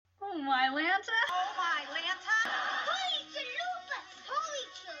Oh, my Lanta. Oh, my Lanta. Holy chalupas. Holy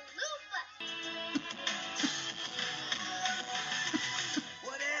chalupas.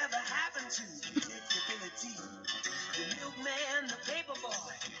 Whatever happened to predictability? The milkman, the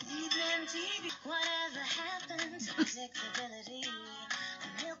paperboy, evening TV. Whatever happened to predictability?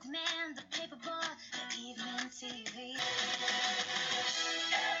 The milkman, the paperboy, the evening TV.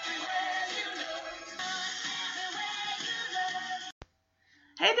 Everywhere you look. Everywhere you look.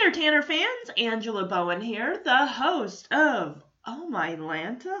 Hey there, Tanner fans. Angela Bowen here, the host of Oh My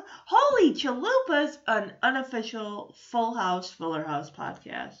Lanta, Holy Chalupas, an unofficial Full House, Fuller House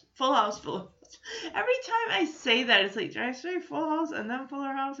podcast. Full House, Fuller House. Every time I say that, it's like, did I say Full House and then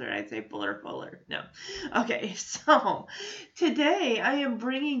Fuller House, or did I say Fuller? No. Okay, so today I am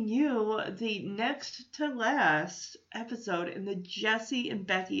bringing you the next to last episode in the Jesse and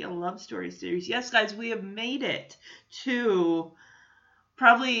Becky, a love story series. Yes, guys, we have made it to...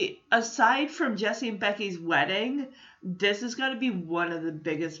 probably, aside from Jesse and Becky's wedding, this is going to be one of the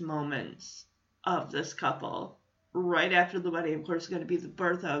biggest moments of this couple. Right after the wedding, of course, is going to be the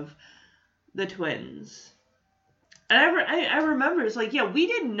birth of the twins. And I remember, it's like, yeah, we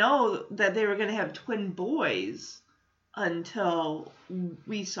didn't know that they were going to have twin boys until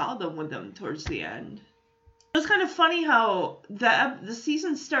we saw them with them towards the end. It's kind of funny how the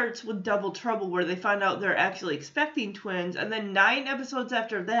season starts with Double Trouble, where they find out they're actually expecting twins, and then 9 episodes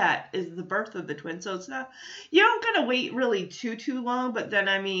after that is the birth of the twins. So it's not, you don't gotta wait really too long, but then,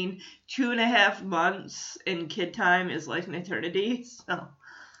 2.5 months in kid time is like an eternity.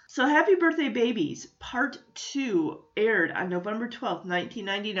 So Happy Birthday Babies, Part 2 aired on November 12th,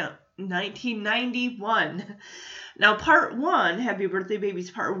 1991. Now, Part 1, Happy Birthday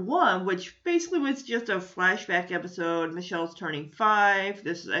Babies Part 1, which basically was just a flashback episode. Michelle's turning 5.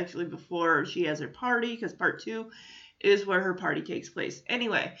 This is actually before she has her party, because Part 2 is where her party takes place.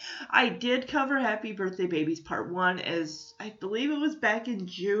 Anyway, I did cover Happy Birthday Babies Part 1 as, I believe it was back in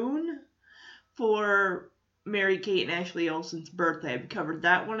June, for Mary-Kate and Ashley Olsen's birthday. I covered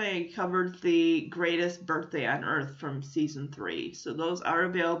that one. I covered the Greatest Birthday on Earth from Season 3. So those are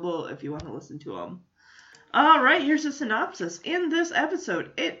available if you want to listen to them. Alright, here's the synopsis. In this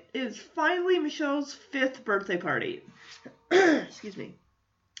episode, it is finally Michelle's 5th birthday party. Excuse me.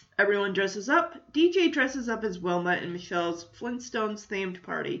 Everyone dresses up. DJ dresses up as Wilma in Michelle's Flintstones themed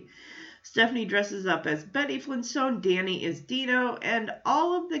party. Stephanie dresses up as Betty Flintstone. Danny is Dino. And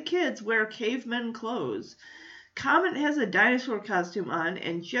all of the kids wear caveman clothes. Comet has a dinosaur costume on,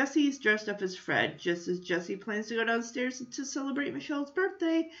 and Jesse's dressed up as Fred. Just as Jesse plans to go downstairs to celebrate Michelle's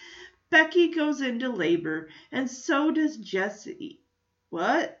birthday, Becky goes into labor, and so does Jesse.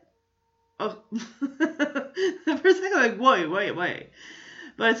 What? Oh, for a second, I'm like, wait.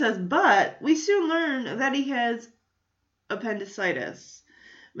 But it says, but we soon learn that he has appendicitis.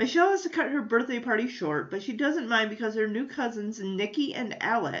 Michelle has to cut her birthday party short, but she doesn't mind because her new cousins, Nikki and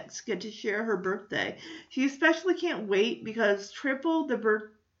Alex, get to share her birthday. She especially can't wait because triple the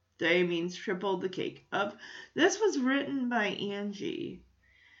birthday means triple the cake. This was written by Angie.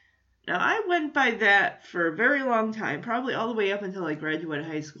 Now, I went by that for a very long time, probably all the way up until I graduated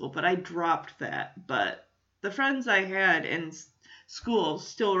high school, but I dropped that. But the friends I had in school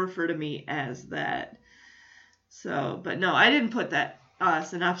still refer to me as that. So, but no, I didn't put that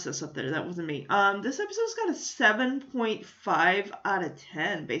synopsis up there. That wasn't me. This episode's got a 7.5 out of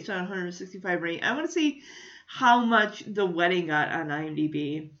 10 based on 165 rating. I want to see how much The Wedding got on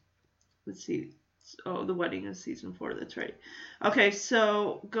IMDb. Let's see. Oh, The Wedding is season 4. That's right. Okay,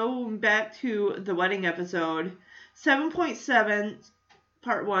 so going back to The Wedding episode, 7.7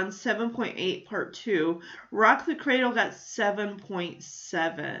 part 1, 7.8 part 2. Rock the Cradle got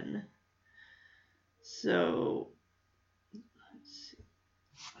 7.7. So, let's see.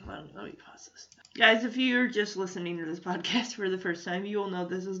 Let me pause this. Guys, if you're just listening to this podcast for the first time, you will know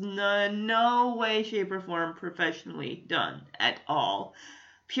this is no way, shape, or form professionally done at all.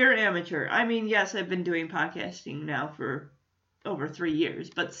 Pure amateur. I mean, yes, I've been doing podcasting now for over 3 years,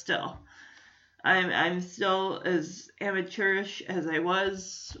 but still. I'm still as amateurish as I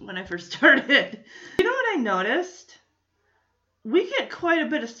was when I first started. You know what I noticed? We get quite a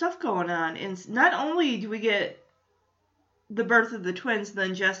bit of stuff going on. And not only do we get the birth of the twins,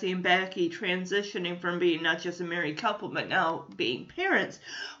 then Jesse and Becky transitioning from being not just a married couple, but now being parents,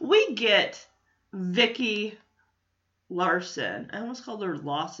 we get Vicky Larson. I almost called her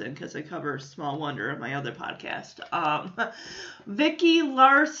Lawson because I cover Small Wonder on my other podcast. Vicky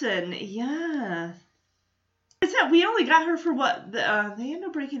Larson, yeah. It's that we only got her for what? They ended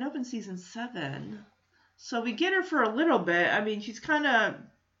up breaking up in season 7. So we get her for a little bit. I mean, she's kind of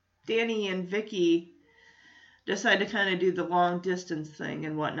Danny and Vicky decide to kind of do the long distance thing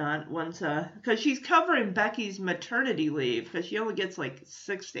and whatnot once, because she's covering Becky's maternity leave, because she only gets like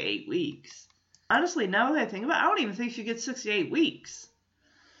 6 to 8 weeks. Honestly, now that I think about it, I don't even think she gets 6 to 8 weeks.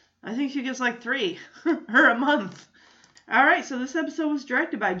 I think she gets like 3 or a month. Alright, so this episode was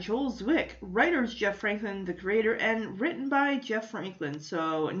directed by Joel Zwick, writers Jeff Franklin, the creator, and written by Jeff Franklin.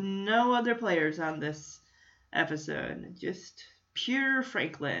 So no other players on this episode, just pure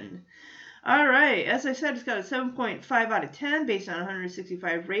Franklin. Alright, as I said, it's got a 7.5 out of 10 based on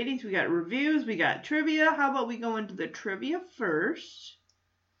 165 ratings. We got reviews, we got trivia. How about we go into the trivia first?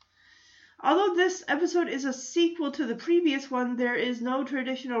 Although this episode is a sequel to the previous one, there is no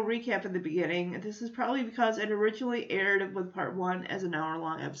traditional recap in the beginning. This is probably because it originally aired with part 1 as an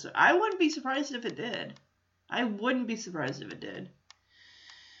hour-long episode. I wouldn't be surprised if it did. I wouldn't be surprised if it did.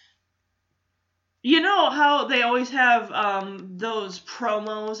 You know how they always have those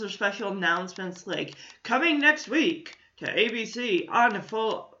promos or special announcements like, coming next week to ABC on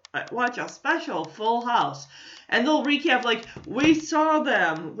watch a special Full House. And they'll recap like, we saw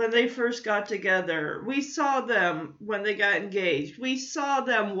them when they first got together. We saw them when they got engaged. We saw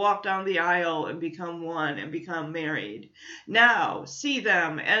them walk down the aisle and become one and become married. Now, see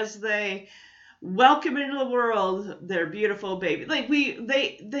them as they welcome into the world their beautiful baby. Like,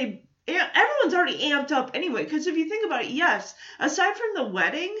 everyone's already amped up anyway, because if you think about it, yes, aside from the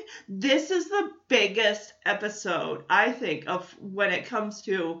wedding, this is the biggest episode, I think, of when it comes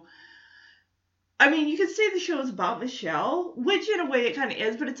to, I mean, you could say the show is about Michelle, which in a way it kind of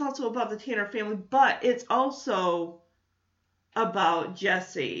is, but it's also about the Tanner family, but it's also about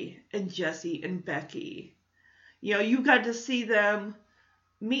Jesse and Becky. You know, you got to see them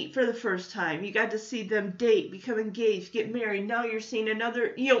meet for the first time. You got to see them date, become engaged, get married. Now you're seeing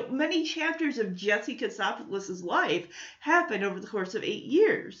another, many chapters of Jesse Katsopoulos's life happen over the course of 8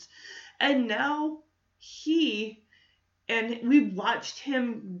 years. And now we've watched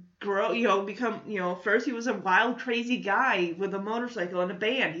him grow, become, first he was a wild, crazy guy with a motorcycle and a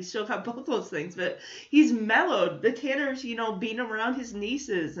band. He's still got both those things, but he's mellowed. The Tanners, being around his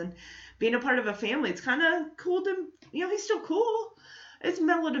nieces and being a part of a family, it's kind of cool to, he's still cool. It's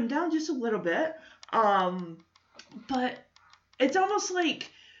mellowed him down just a little bit. But it's almost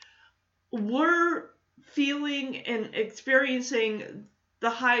like we're feeling and experiencing the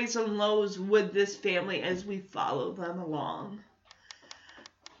highs and lows with this family as we follow them along.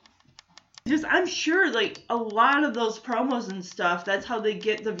 I'm sure, like, a lot of those promos and stuff, that's how they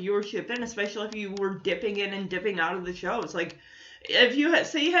get the viewership in, especially if you were dipping in and dipping out of the show. It's like, if you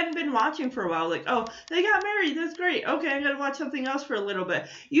say you hadn't been watching for a while, like, oh, they got married, that's great. Okay, I'm going to watch something else for a little bit.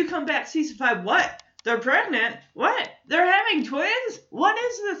 You come back season 5, what? They're pregnant? What? They're having twins? What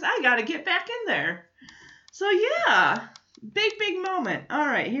is this? I got to get back in there. So, yeah, big moment. All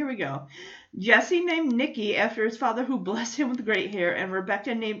right, here we go. Jesse named Nikki after his father who blessed him with great hair, and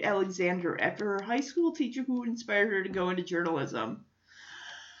Rebecca named Alexander after her high school teacher who inspired her to go into journalism.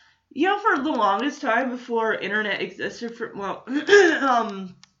 For the longest time before internet existed, I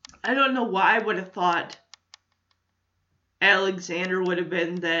don't know why I would have thought Alexander would have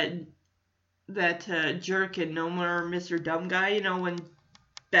been that jerk and no more Mr. Dumb Guy, when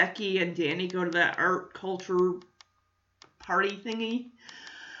Becky and Danny go to that art culture party thingy.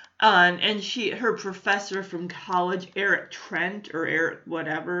 And her professor from college, Eric Trent, or Eric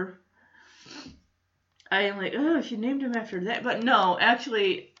whatever. I am like, oh, she named him after that. But no,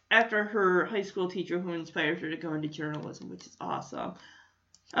 actually, after her high school teacher who inspired her to go into journalism, which is awesome.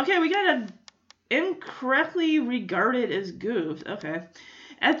 Okay, we got a incorrectly regarded as goofs. Okay.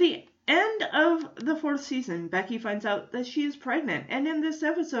 At the end of the 4th season, Becky finds out that she is pregnant. And in this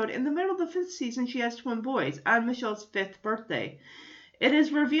episode, in the middle of the 5th season, she has twin boys on Michelle's 5th birthday. It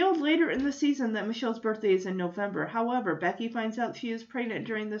is revealed later in the season that Michelle's birthday is in November. However, Becky finds out she is pregnant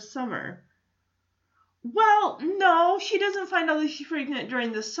during the summer. Well, no, she doesn't find out that she's pregnant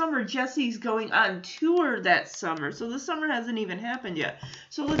during the summer. Jesse's going on tour that summer, so the summer hasn't even happened yet.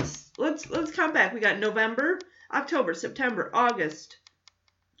 So let's come back. We got November, October, September, August,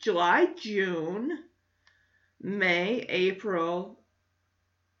 July, June, May, April,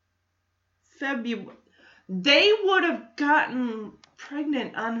 February. They would have gotten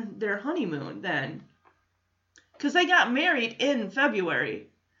pregnant on their honeymoon then, because they got married in February.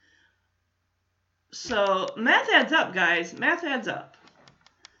 So, math adds up, guys. Math adds up.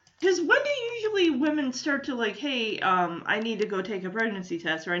 Because when do usually women start to like, hey, I need to go take a pregnancy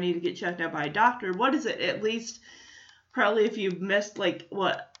test, or I need to get checked out by a doctor? What is it? At least, probably if you've missed, like,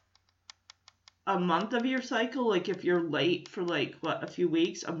 a month of your cycle? Like, if you're late for, like, a few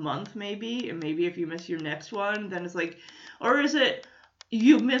weeks? A month, maybe? And maybe if you miss your next one, then it's like, or is it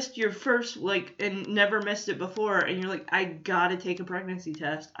you missed your first, and never missed it before, and you're like, I gotta take a pregnancy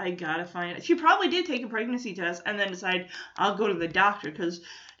test. I gotta find it. She probably did take a pregnancy test and then decide, I'll go to the doctor, because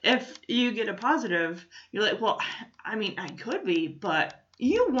if you get a positive, you're like, well, I mean, I could be, but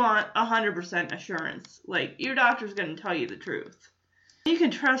you want 100% assurance. Like, your doctor's gonna tell you the truth. You can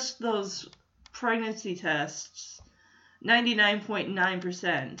trust those pregnancy tests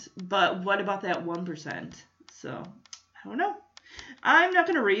 99.9%, but what about that 1%? So, I don't know. I'm not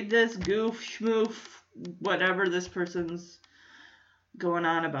going to read this goof, schmoof, whatever this person's going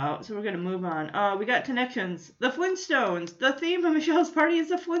on about. So we're going to move on. We got connections. The Flintstones. The theme of Michelle's party is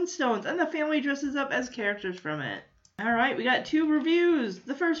the Flintstones, and the family dresses up as characters from it. All right, we got 2 reviews.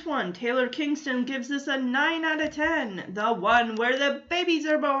 The first one, Taylor Kingston gives this a 9 out of 10. The one where the babies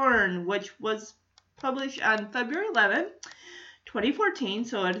are born, which was published on February 11, 2014,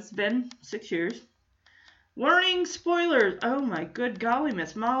 so it's been 6 years. Warning, spoilers. Oh my good golly,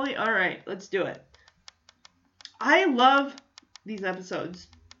 Miss Molly. All right, let's do it. I love these episodes.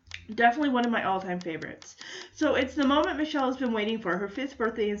 Definitely one of my all-time favorites. So it's the moment Michelle has been waiting for, her 5th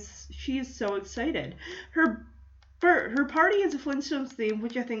birthday, and she is so excited. Her party is a Flintstones theme,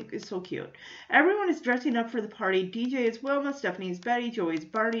 which I think is so cute. Everyone is dressing up for the party. DJ is Wilma, Stephanie is Betty, Joey is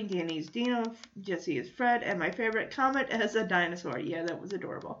Barney, Danny is Dino, Jesse is Fred, and my favorite, Comet as a dinosaur. Yeah, that was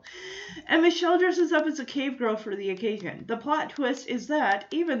adorable. And Michelle dresses up as a cave girl for the occasion. The plot twist is that,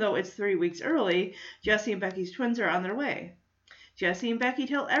 even though it's 3 weeks early, Jesse and Becky's twins are on their way. Jesse and Becky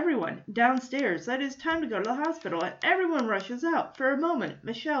tell everyone downstairs that it's time to go to the hospital, and everyone rushes out. For a moment,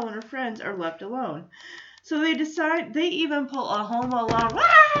 Michelle and her friends are left alone. So they decide, they even pull a Home Alone.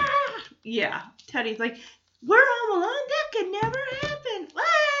 Ah! Yeah, Teddy's like, we're Home Alone? That could never happen.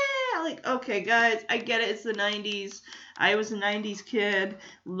 Ah! Like, okay, guys, I get it. It's the 90s. I was a 90s kid.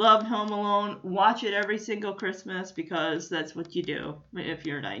 Loved Home Alone. Watch it every single Christmas because that's what you do if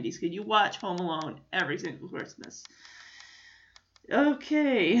you're a 90s kid. You watch Home Alone every single Christmas.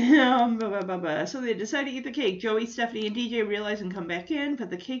 Okay, so they decide to eat the cake. Joey, Stephanie, and DJ realize and come back in, but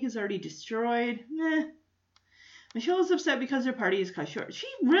the cake is already destroyed. Michelle is upset because her party is cut short. She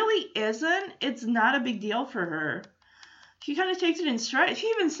really isn't. It's not a big deal for her. She kind of takes it in stride. She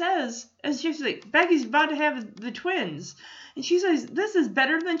even says, as she's like, Becky's about to have the twins. And she says, this is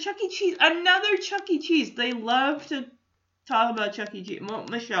better than Chuck E. Cheese. Another Chuck E. Cheese. They love to talk about Chuck E. Cheese. Well,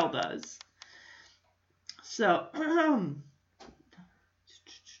 Michelle does. So,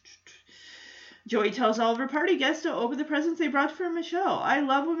 Joey tells all of her party guests to open the presents they brought for Michelle. I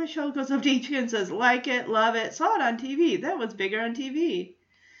love when Michelle goes up to each and says, like it, love it, saw it on TV. That was bigger on TV.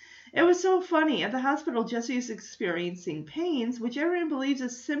 It was so funny. At the hospital, Jesse is experiencing pains, which everyone believes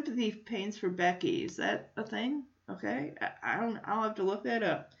is sympathy pains for Becky. Is that a thing? Okay. I'll have to look that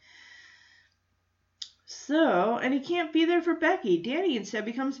up. So, and he can't be there for Becky. Danny instead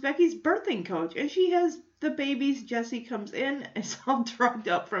becomes Becky's birthing coach, and she has the babies. Jesse comes in, is all drugged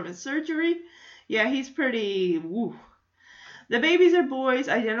up from his surgery. Yeah, he's pretty woo. The babies are boys,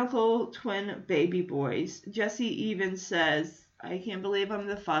 identical twin baby boys. Jesse even says, I can't believe I'm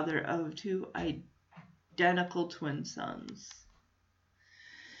the father of 2 identical twin sons.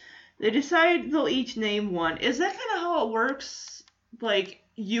 They decide they'll each name one. Is that kind of how it works? Like,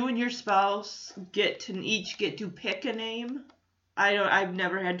 you and your spouse each get to pick a name? I've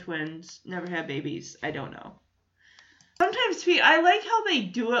never had twins, never had babies. I don't know. Sometimes I like how they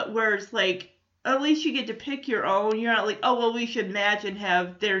do it where it's like, at least you get to pick your own. You're not like, oh, well, we should match and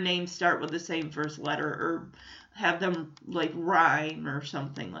have their names start with the same first letter or have them, like, rhyme or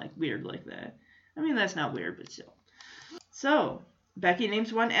something like weird like that. I mean, that's not weird, but still. So, Becky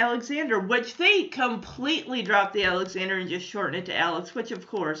names one Alexander, which they completely drop the Alexander and just shorten it to Alex, which, of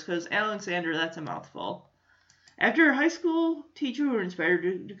course, because Alexander, that's a mouthful. After her high school teacher who inspired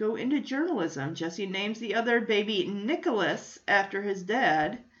her to go into journalism, Jesse names the other baby Nicholas after his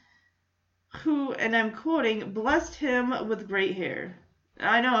dad, who, and I'm quoting, blessed him with great hair.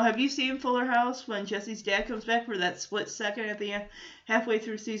 I know, have you seen Fuller House when Jesse's dad comes back for that split second at the end, halfway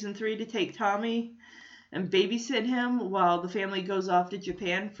through season 3 to take Tommy and babysit him while the family goes off to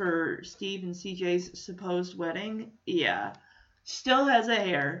Japan for Steve and CJ's supposed wedding? Yeah. Still has a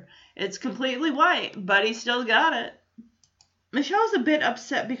hair. It's completely white, but he still got it. Michelle's a bit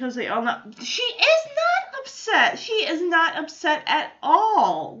upset because they all know. She is not upset. She is not upset at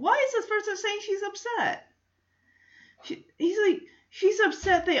all. Why is this person saying she's upset? He's like, she's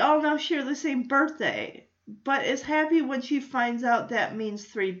upset they all now share the same birthday, but is happy when she finds out that means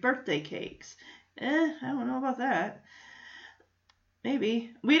 3 birthday cakes. I don't know about that.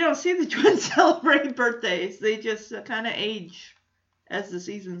 Maybe. We don't see the twins celebrate birthdays. They just kind of age as the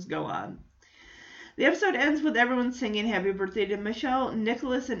seasons go on. The episode ends with everyone singing happy birthday to Michelle,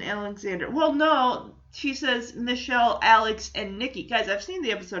 Nicholas, and Alexander. Well, no, she says Michelle, Alex, and Nikki. Guys, I've seen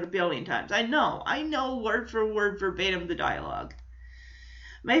the episode a billion times. I know word for word verbatim the dialogue.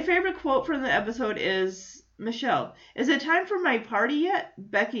 My favorite quote from the episode is Michelle, is it time for my party yet?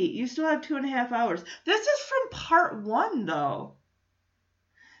 Becky, you still have 2.5 hours. This is from part 1, though.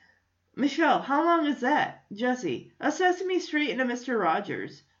 Michelle, how long is that? Jesse, a Sesame Street and a Mr.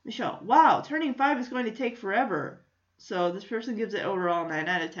 Rogers. Michelle, wow, turning 5 is going to take forever. So this person gives it overall 9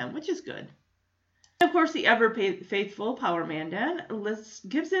 out of 10, which is good. And of course, the ever-faithful Power Mandan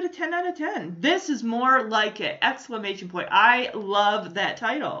gives it a 10 out of 10. This is more like it! Exclamation point. I love that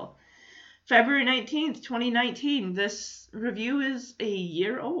title. February 19th, 2019. This review is a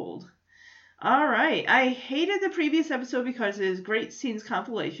year old. Alright, I hated the previous episode because it is great scenes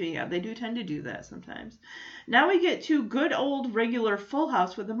compilation. Yeah, they do tend to do that sometimes. Now we get to good old regular Full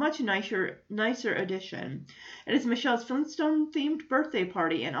House with a much nicer addition. It is Michelle's Flintstone-themed birthday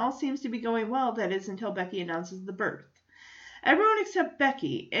party, and all seems to be going well, that is, until Becky announces the birth. Everyone except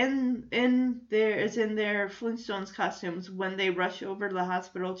Becky is in their Flintstones costumes when they rush over to the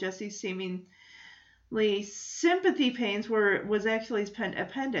hospital. Jesse's seemingly sympathy pains was actually his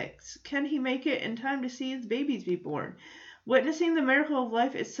appendix. Can he make it in time to see his babies be born? Witnessing the miracle of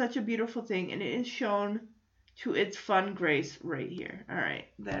life is such a beautiful thing, and it is shown to its fun grace right here. Alright,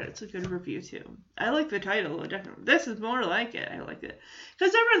 that's a good review too. I like the title, definitely. This is more like it. I like it.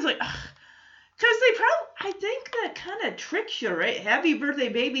 Because everyone's like, because I think that kind of tricks you, right? Happy birthday,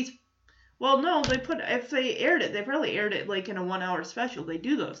 babies. Well, no, if they aired it, they probably aired it like in a 1-hour special. They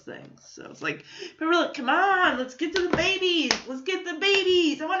do those things. So it's like, people are like, come on, let's get to the babies. Let's get the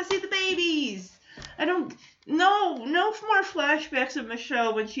babies. I want to see the babies. No more flashbacks of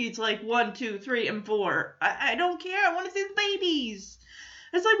Michelle when she's like 1, 2, 3, and 4. I don't care. I want to see the babies.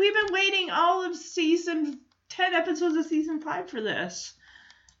 It's like we've been waiting all of 10 episodes of season 5 for this.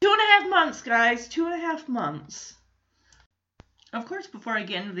 2.5 months, guys. 2.5 months. Of course, before I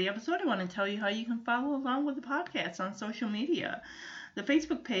get into the episode, I want to tell you how you can follow along with the podcast on social media. The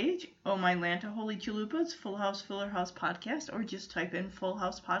Facebook page, Oh My Lanta Holy Chalupas, Full House Filler House Podcast, or just type in Full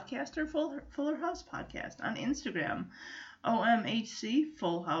House Podcast or Fuller House Podcast. On Instagram, OMHC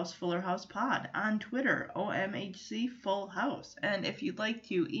Full House Fuller House Pod. On Twitter, OMHC Full House. And if you'd like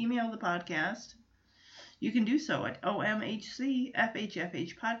to email the podcast, you can do so at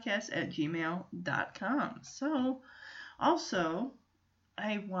omhcfhfhpodcast@gmail.com. So, also,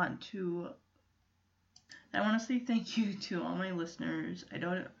 I want to say thank you to all my listeners. I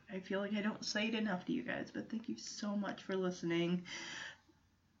feel like I don't say it enough to you guys, but thank you so much for listening.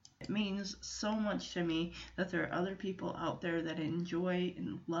 It means so much to me that there are other people out there that enjoy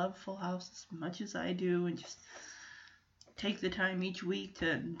and love Full House as much as I do, and just take the time each week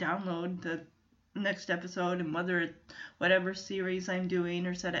to download the next episode, and whatever series I'm doing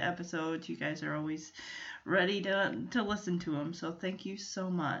or set of episodes, you guys are always ready to listen to them. So thank you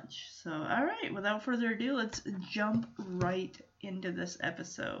so much. So, alright, without further ado, let's jump right into this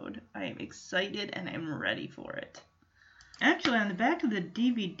episode. I am excited and I'm ready for it. Actually, on the back of the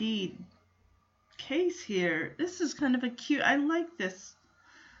DVD case here, this is kind of a cute, I like this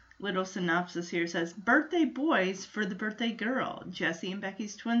little synopsis here. It says, birthday boys for the birthday girl. Jesse and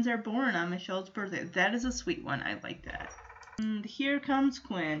Becky's twins are born on Michelle's birthday. That is a sweet one. I like that. And here comes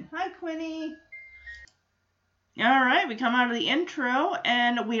Quinn. Hi, Quinny. Alright, we come out of the intro,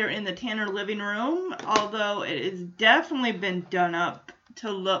 and we are in the Tanner living room, although it has definitely been done up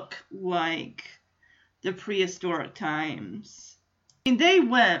to look like the prehistoric times. I mean, they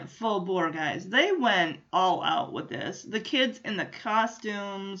went full bore, guys. They went all out with this. The kids in the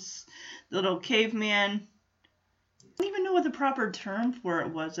costumes, the little caveman. I don't even know what the proper term for it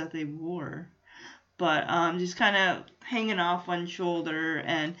was that they wore. But just kind of hanging off one shoulder.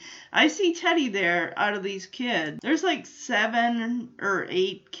 And I see Teddy there out of these kids. There's like 7 or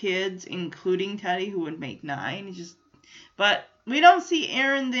 8 kids, including Teddy, who would make 9. But we don't see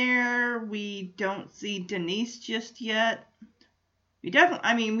Aaron there. We don't see Denise just yet. We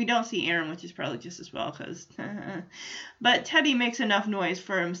don't see Aaron, which is probably just as well, but Teddy makes enough noise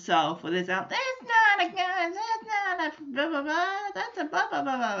for himself with his out, that's not a gun, that's not a blah, blah, blah, that's a blah, blah,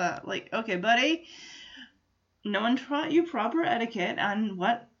 blah, blah, blah. Like, okay, buddy, no one taught you proper etiquette on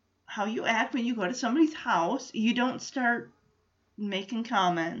how you act when you go to somebody's house. You don't start making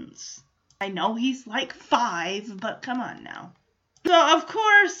comments. I know he's like 5, but come on now. So, of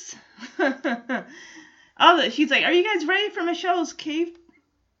course, she's like, are you guys ready for Michelle's caveman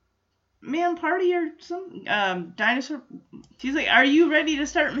party or some dinosaur? She's like, are you ready to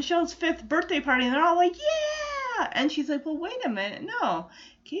start Michelle's 5th birthday party? And they're all like, yeah! yeah. And she's like, well, wait a minute. No,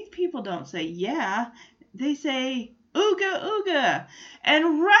 cave people don't say yeah. They say ooga ooga.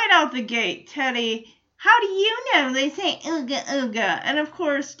 And right out the gate, Teddy, how do you know they say ooga ooga? And of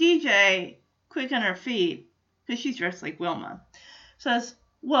course, DJ, quick on her feet, because she's dressed like Wilma, says,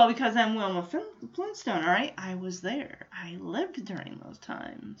 well, because I'm Wilma Flintstone, all right? I was there. I lived during those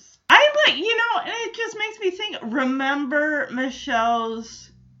times. And it just makes me think, remember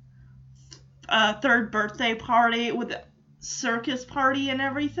Michelle's third birthday party with the circus party and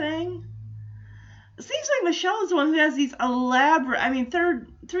everything? It seems like Michelle is the one who has these elaborate,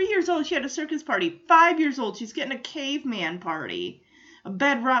 3 years old, she had a circus party. 5 years old, she's getting a caveman party. A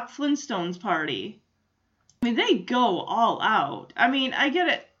Bedrock Flintstones party. They go all out. I get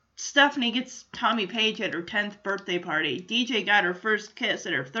it. Stephanie gets Tommy Page at her 10th birthday party. DJ got her first kiss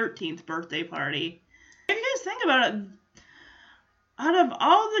at her 13th birthday party. If you guys think about it, out of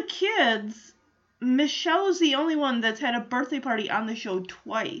all the kids, Michelle is the only one that's had a birthday party on the show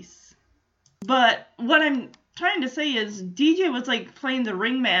twice. But what I'm trying to say is DJ was like playing the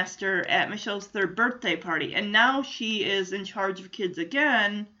ringmaster at Michelle's third birthday party, and now she is in charge of kids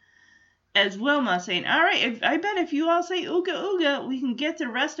again as Wilma, saying, all right, I bet if you all say ooga ooga, we can get the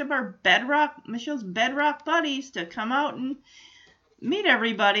rest of our Michelle's Bedrock buddies to come out and meet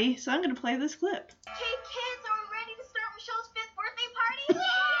everybody. So I'm going to play this clip. Okay, kids, are we ready to start Michelle's 5th birthday party?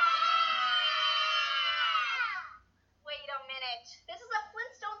 Yeah! Wait a minute. This is a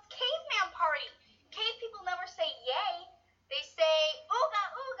Flintstones caveman party. Cave people never say yay. They say ooga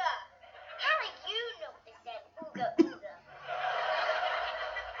ooga. How do you know they said ooga ooga?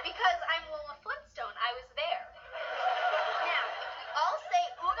 Because I'm Wilma Flintstone. I was there. Now, if we all say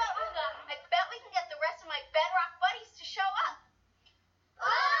ooga ooga, I bet we can get the rest of my Bedrock buddies to show up.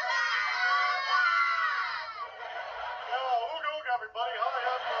 Ooga ooga! Ooga ooga, everybody. Hi,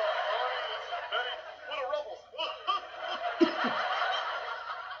 I'm Barney. This is Betty. What a rubble.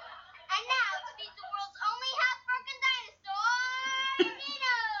 And now, to meet the world's only half-broken dinosaur,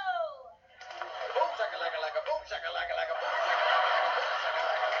 Dino! Boom shakalaka, boom shakalaka, boom shakalaka.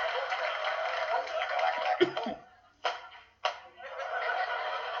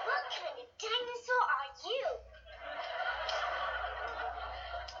 What kind of dinosaur are you?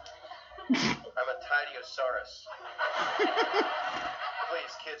 I'm a Tidiosaurus.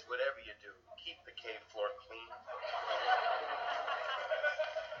 Please, kids, whatever you do, keep the cave floor clean.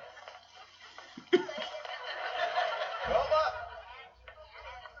 Wilma!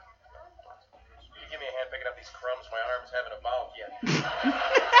 You give me a hand picking up these crumbs. My arms haven't evolved yet.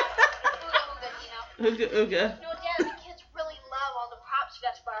 Ooga ooga, Dino. Ooga ooga. No, Dad, the kids really love all the props we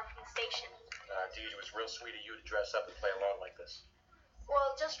got to borrow from the station. Deej, it was real sweet of you to dress up and play along like this.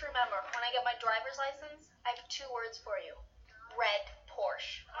 Well, just remember, when I get my driver's license, I have 2 words for you. Red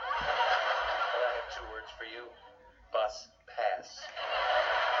Porsche. And I have 2 words for you. Bus pass.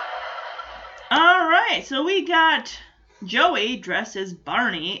 All right, so we got Joey dressed as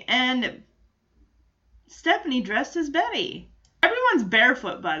Barney and Stephanie dressed as Betty. Everyone's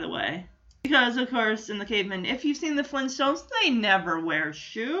barefoot, by the way. Because, of course, in the cavemen, if you've seen the Flintstones, they never wear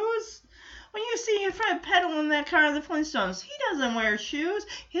shoes. When you see Fred pedaling that car in the Flintstones, he doesn't wear shoes.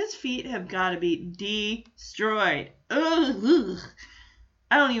 His feet have got to be destroyed. Ugh.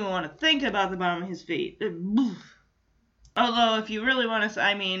 I don't even want to think about the bottom of his feet. Although, if you really want to,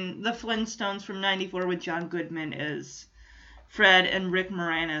 the Flintstones from '94 with John Goodman is Fred and Rick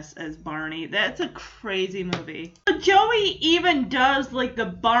Moranis as Barney. That's a crazy movie. Joey even does like the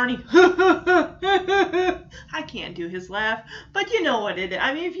Barney. I can't do his laugh, but you know what it is.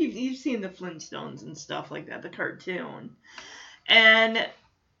 If you've seen the Flintstones and stuff like that, the cartoon. And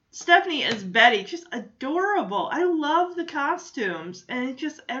Stephanie as Betty, just adorable. I love the costumes, and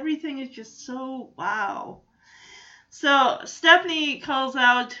everything is just so wow. So Stephanie calls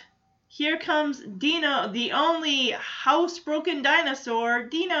out, "Here comes Dino, the only housebroken dinosaur,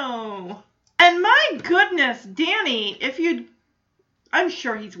 Dino." And my goodness, Danny, I'm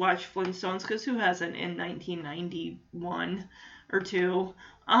sure he's watched Flintstones, because who hasn't in 1991 or 2?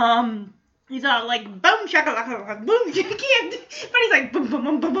 He's all like, boom, shakalaka, boom, you can't, but he's like, boom, boom,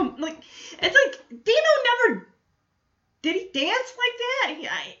 boom, boom, boom. Like, it's like, Dino never, did he dance like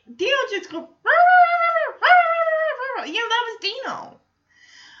that? Dino just go, that was Dino.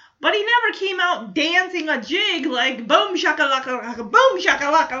 But he never came out dancing a jig like boom shakalaka boom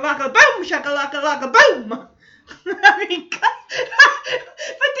shakalaka boom shakalaka boom. God.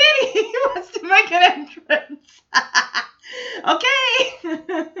 But Danny, he wants to make an entrance. Okay.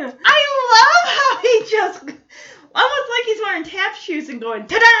 I love how he just almost like he's wearing tap shoes and going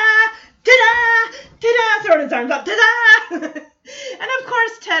ta-da, ta-da, ta-da, throwing his arms up, ta-da. And of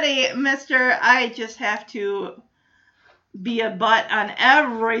course, Teddy, I just have to be a butt on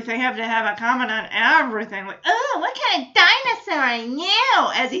everything, have to have a comment on everything. Like, oh, what kind of dinosaur are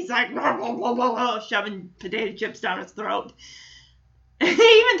you? As he's like, blah, blah, blah, blah, blah, shoving potato chips down his throat. He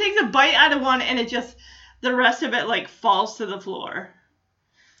even takes a bite out of one, and it just, the rest of it, like, falls to the floor.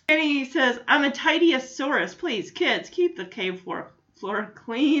 And he says, I'm a tidiosaurus. Please, kids, keep the cave floor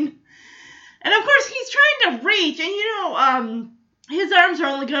clean. And, of course, he's trying to reach, and, you know, his arms are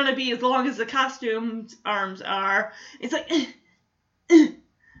only going to be as long as the costume's arms are. It's like,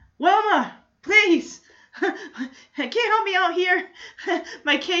 Wilma, please. Can't help me out here.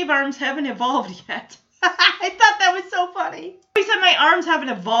 My cave arms haven't evolved yet. I thought that was so funny. He said my arms haven't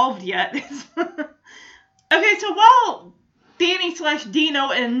evolved yet. Okay, so while Danny /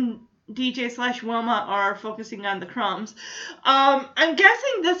 Dino and DJ / Wilma are focusing on the crumbs, I'm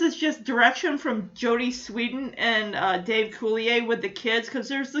guessing this is just direction from Jodie Sweetin and Dave Coulier with the kids, because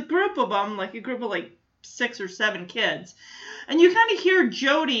there's a group of them, like a group of like 6 or 7 kids. And you kind of hear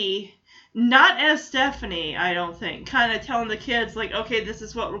Jodie, not as Stephanie, I don't think, kind of telling the kids, like, okay, this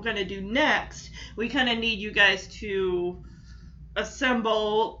is what we're going to do next. We kind of need you guys to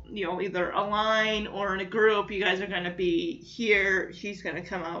assemble, you know, either a line or in a group. You guys are going to be here. She's going to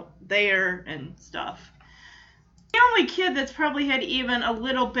come out there and stuff. The only kid that's probably had even a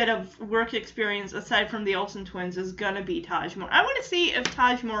little bit of work experience aside from the Olsen twins is going to be Taj Mowry. I want to see if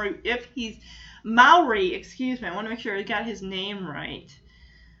Taj Mowry, Mowry, excuse me, I want to make sure I got his name right.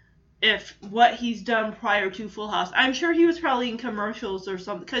 If what he's done prior to Full House. I'm sure he was probably in commercials or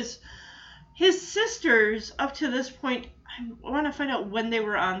something, because his sisters, up to this point, I want to find out when they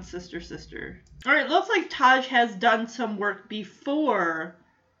were on Sister Sister. Alright, looks like Taj has done some work before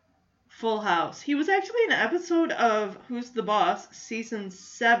Full House. He was actually in an episode of Who's the Boss, season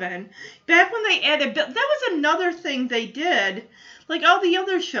 7. Back when they added, that was another thing they did, like all the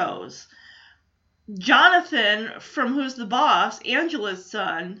other shows. Jonathan from Who's the Boss, Angela's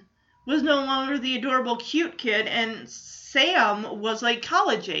son, was no longer the adorable cute kid, and Sam was like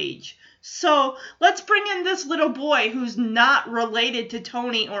college age. So let's bring in this little boy who's not related to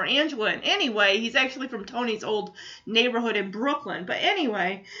Tony or Angela in any way. He's actually from Tony's old neighborhood in Brooklyn. But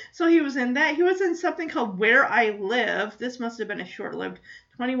anyway, so he was in that. He was in something called Where I Live. This must have been a short-lived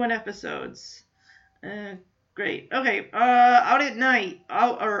 21 episodes. Great. Okay, Out at Night.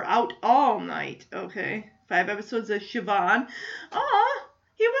 Out All Night. Okay. 5 episodes of Siobhan. Aw.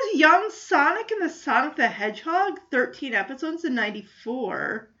 He was young Sonic in the Sonic the Hedgehog, 13 episodes in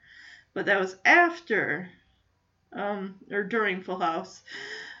 94. But that was after, or during Full House.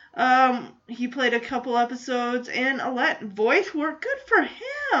 He played a couple episodes in Aladdin. Voice work, good for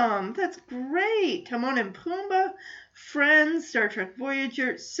him. That's great. Timon and Pumbaa, Friends, Star Trek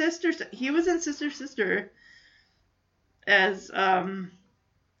Voyager, Sister. He was in Sister Sister as,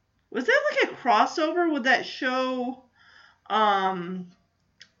 was that like a crossover with that show,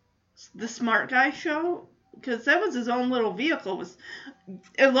 the Smart Guy show? Because that was his own little vehicle.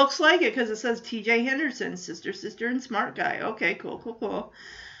 It looks like it because it says T.J. Henderson, Sister Sister, and Smart Guy. Okay, cool. Oh,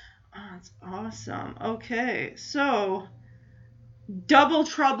 that's awesome. Okay, so Double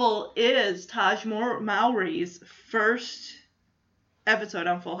Trouble is Taj Mowry's first episode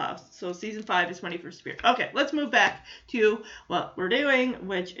on Full House. So season 5 is 21st Spirit. Okay, let's move back to what we're doing,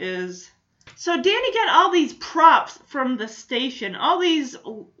 which is... So Danny got all these props from the station, all these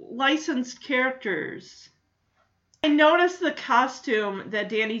licensed characters. I noticed the costume that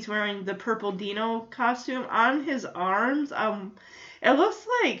Danny's wearing, the purple Dino costume, on his arms. It looks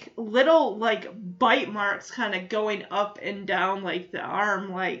like little, like, bite marks kind of going up and down, like, the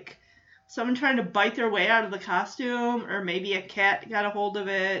arm, like someone trying to bite their way out of the costume, or maybe a cat got a hold of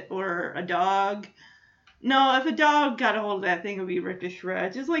it, or a dog. No, if a dog got a hold of that thing, it would be ripped to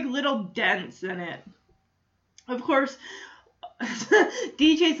shreds. Just like little dents in it. Of course,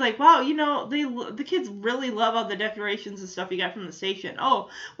 DJ's like, wow, you know, the kids really love all the decorations and stuff you got from the station. Oh,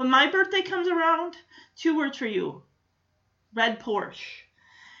 when my birthday comes around, 2 words for you. Red Porsche.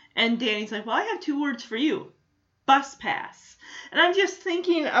 And Danny's like, well, I have 2 words for you. Bus pass. And I'm just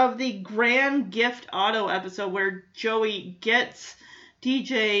thinking of the Grand Gift Auto episode where Joey gets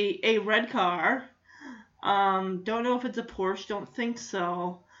DJ a red car. Don't know if it's a Porsche, don't think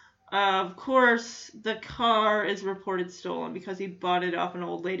so. Of course, the car is reported stolen because he bought it off an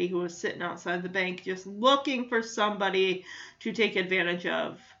old lady who was sitting outside the bank just looking for somebody to take advantage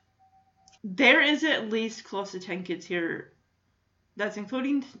of. There is at least close to 10 kids here. That's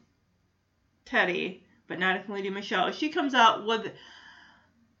including Teddy, but not including Michelle. She comes out with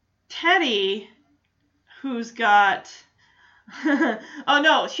Teddy, who's got... oh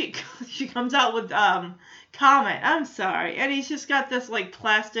no, she comes out with Comet. I'm sorry, and he's just got this like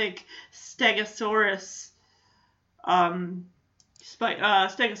plastic Stegosaurus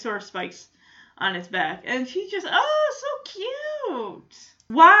Stegosaurus spikes on its back. And she's just, oh, so cute.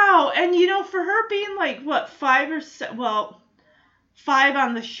 Wow. And, you know, for her being like, what, 5 or 6, well, 5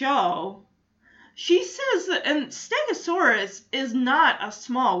 on the show, she says that, and Stegosaurus is not a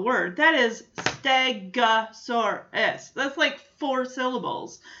small word. That is Stegosaurus. That's like 4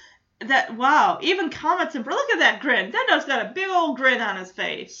 syllables. That, wow. Even comments and look at that grin. That dog's got a big old grin on his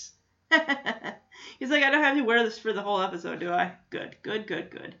face. He's like, I don't have to wear this for the whole episode, do I? Good. I'm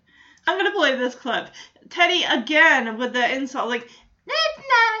going to play this clip. Teddy again with the insult, like, that's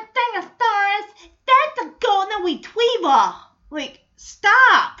not a Stegosaurus. That's a golden retriever. Like,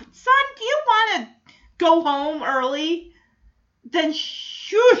 stop. Son, do you want to go home early? Then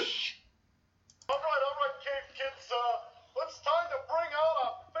shush. All right, cave kids. It's time to bring out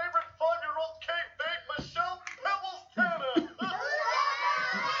our favorite 5-year-old cave babe, Michelle Pebbles Tanner.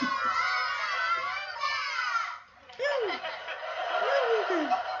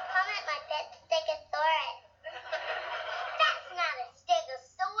 Come at my pet Stegosaurus. That's not a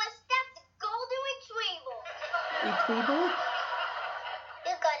Stegosaurus, that's a golden retriever. Retriever?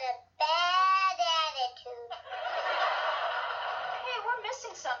 You got a bad attitude. Hey, we're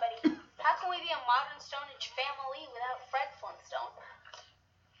missing somebody. How can we be a modern Stone Age family without Fred Flintstone?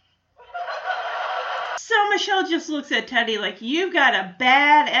 So Michelle just looks at Teddy like, you've got a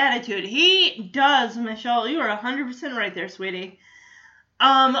bad attitude. He does, Michelle. You are 100% right there, sweetie.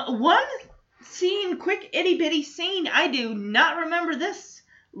 One scene, quick itty bitty scene. I do not remember this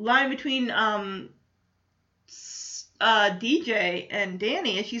line between DJ and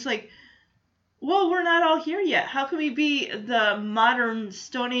Danny. And she's like, well, we're not all here yet. How can we be the modern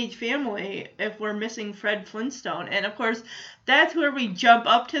Stone Age family if we're missing Fred Flintstone? And of course, that's where we jump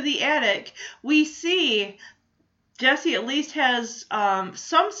up to the attic. We see Jessie at least has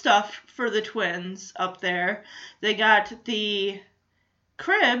some stuff for the twins up there. They got the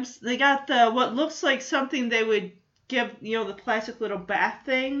cribs. They got the what looks like something they would give, you know, the plastic little bath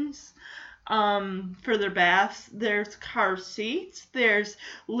things for their baths. There's car seats. There's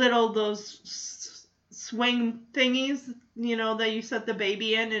those swing thingies, you know, that you set the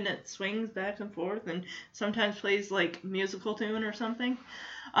baby in and it swings back and forth and sometimes plays like musical tune or something.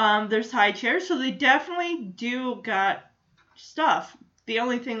 There's high chairs, so they definitely do got stuff. The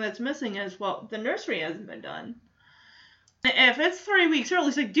only thing that's missing is, well, the nursery hasn't been done. If it's 3 weeks early,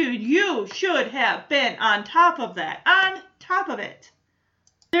 it's like, dude, you should have been on top of that. On top of it.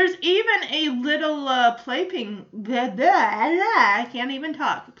 There's even a little playpen. I can't even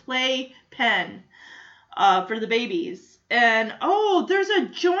talk. Playpen for the babies. And, oh, there's a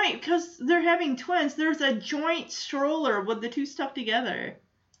joint, because they're having twins, there's a joint stroller with the two stuck together.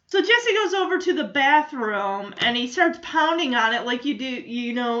 So Jessie goes over to the bathroom, and he starts pounding on it like you do,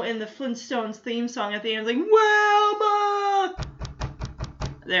 you know, in the Flintstones theme song at the end. It's like, Wilma!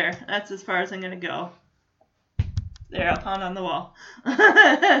 There, that's as far as I'm going to go. There, I'll pound on the wall.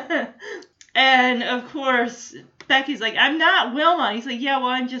 And, of course, Becky's like, I'm not Wilma. He's like, yeah, well,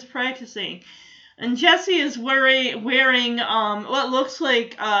 I'm just practicing. And Jessie is wearing what looks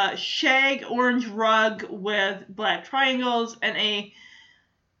like a shag orange rug with black triangles and a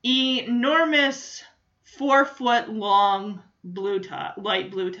enormous 4-foot long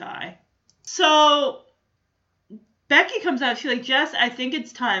light blue tie. So Becky comes out. She's like, Jess, I think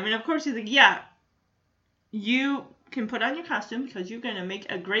it's time. And of course he's like, yeah, you can put on your costume because you're going to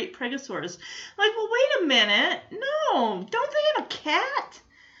make a great Pregosaurus. I'm like, well, wait a minute. No, don't they have a cat?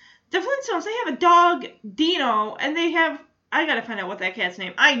 The Flintstones, they have a dog, Dino, and they have, I gotta find out what that cat's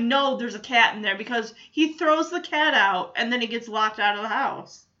name. I know there's a cat in there because he throws the cat out and then he gets locked out of the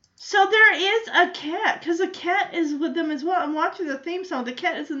house. So there is a cat, because the cat is with them as well. I'm watching the theme song. The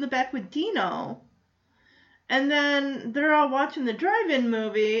cat is in the back with Dino. And then they're all watching the drive-in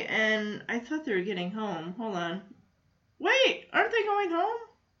movie, and I thought they were getting home. Hold on. Wait, aren't they going home?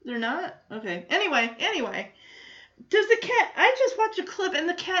 They're not? Okay. Anyway. Does the cat... I just watched a clip, and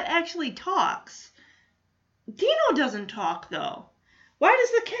the cat actually talks. Dino doesn't talk, though. Why does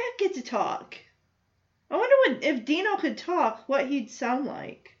the cat get to talk? I wonder if Dino could talk, what he'd sound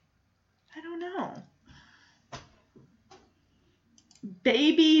like. I don't know.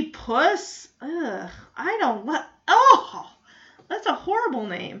 Baby Puss? Ugh, I don't like... Oh! That's a horrible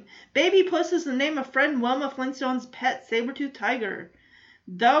name. Baby Puss is the name of Fred and Wilma Flintstone's pet saber-toothed tiger.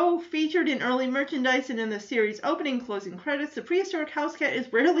 Though featured in early merchandise and in the series' opening and closing credits, the prehistoric house cat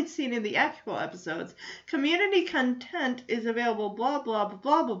is rarely seen in the actual episodes. Community content is available, blah, blah, blah,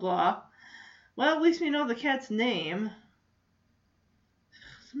 blah, blah, blah. Well, at least we know the cat's name.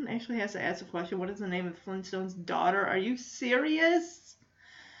 Someone actually has to ask the question, what is the name of Flintstone's daughter? Are you serious?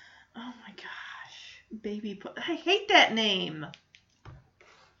 Oh my gosh. I hate that name.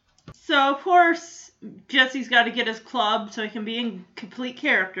 So, of course, Jesse's got to get his club so he can be in complete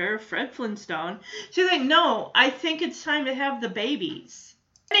character, Fred Flintstone. She's like, no, I think it's time to have the babies.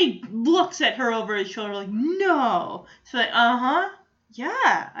 And he looks at her over his shoulder like, no. She's like,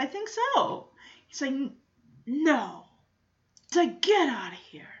 yeah, I think so. He's like, no. He's like, get out of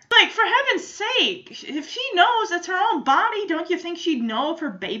here. Like, for heaven's sake, if she knows it's her own body, don't you think she'd know if her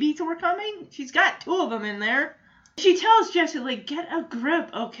babies were coming? She's got 2 of them in there. She tells Jesse, like, get a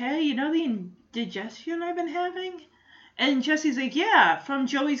grip, okay? You know the indigestion I've been having? And Jesse's like, yeah, from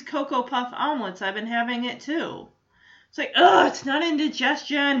Joey's Cocoa Puff omelets, I've been having it too. It's like, ugh, it's not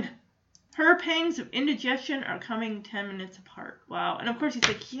indigestion. Her pangs of indigestion are coming 10 minutes apart. Wow. And of course he's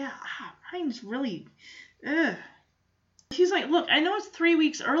like, yeah, mine's really, ugh. She's like, look, I know it's 3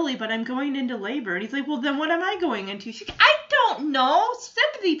 weeks early, but I'm going into labor. And he's like, well, then what am I going into? She's like, I don't know.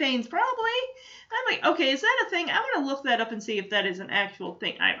 Sympathy pains, probably. I'm like, okay, is that a thing? I'm going to look that up and see if that is an actual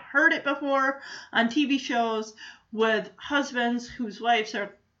thing. I've heard it before on TV shows with husbands whose wives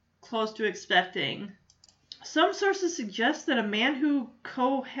are close to expecting. Some sources suggest that a man who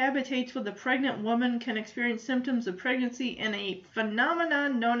cohabitates with a pregnant woman can experience symptoms of pregnancy in a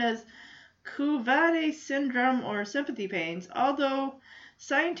phenomenon known as Couvade syndrome or sympathy pains. Although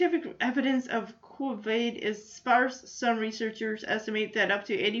scientific evidence of Couvade is sparse, some researchers estimate that up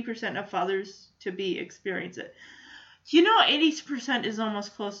to 80% of fathers to be experience it. You know, 80% is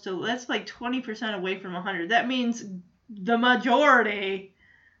almost close to, that's like 20% away from 100. That means the majority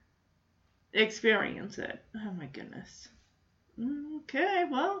experience it. Oh my goodness. Okay,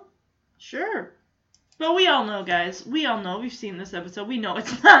 well, sure. But we all know, guys. We all know. We've seen this episode. We know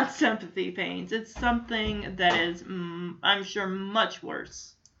it's not sympathy pains. It's something that is, I'm sure, much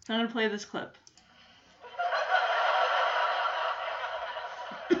worse. I'm going to play this clip.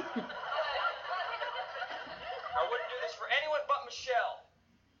 I wouldn't do this for anyone but Michelle.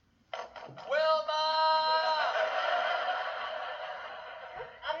 Wilma!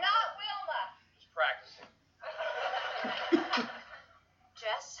 I'm not Wilma. Just practicing.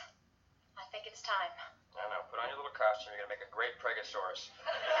 Jess, I think it's time. I know. Put on your little costume. You're going to make a great Pregosaurus.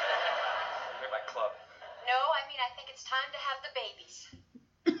 Make my club. No, I mean, I think it's time to have the babies.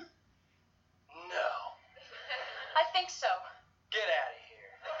 No. I think so. Get out of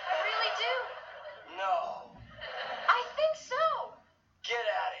here. I really do. No. I think so. Get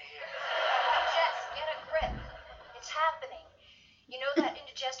out of here. Jess, get a grip. It's happening. You know that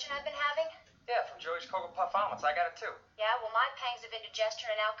indigestion I've been having? Yeah, from Joey's Cocoa Puff omelets. I got it too. Yeah, well, my pangs of indigestion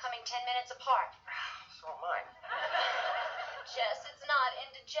are now coming 10 minutes apart. So am I. Jess, it's not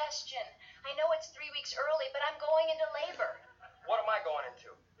indigestion. I know it's 3 weeks early, but I'm going into labor. What am I going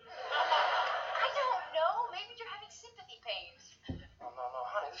into? I don't know. Maybe you're having sympathy pains. Oh, no,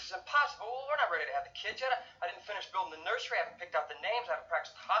 honey, this is impossible. We're not ready to have the kids yet. I didn't finish building the nursery. I haven't picked out the names. I haven't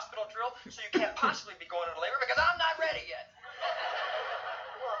practiced the hospital drill. So you can't possibly be going into labor because I'm not ready yet.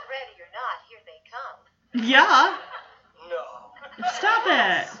 Well, ready or not, here they come. Yeah. No. Stop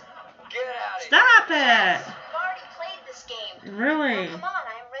it. Get out of here. Stop it. We've already played this game. Really? Now, come on,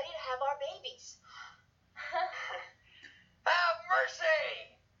 I am ready to have our babies. Have mercy!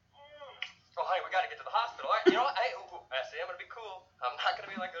 Oh, honey, we got to get to the hospital. All right, you know what? Hey, Ashley, I'm going to be cool. I'm not going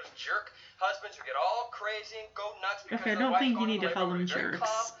to be like those jerk husbands who get all crazy and go nuts because Okay, I their don't wife's think you going need into to call labor. them Be very jerks.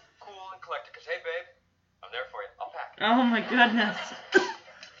 calm, cool, and collected. Because, hey, babe, I'm there for you. I'll pack. Oh my goodness.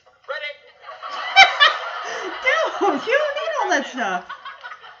 Ready? Dude, you don't need all that stuff.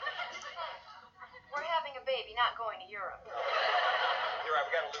 We're having a baby, not going to Europe. You're right.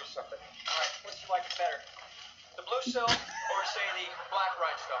 We got to lose something. All right, which do you like better? The blue silk or, say, the black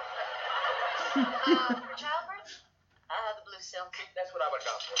rhinestone? For childbirth? The blue silk. That's what I would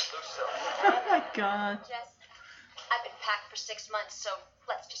have gone for. Blue silk. Oh my god. Jess, I've been packed for 6 months, so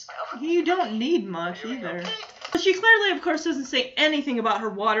let's just go. You don't need much either. She clearly, of course, doesn't say anything about her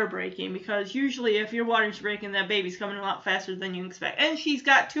water breaking because usually if your water's breaking, that baby's coming a lot faster than you expect. And she's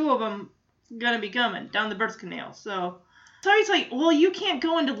got 2 of them gonna be coming down the birth canal. So he's like, well, you can't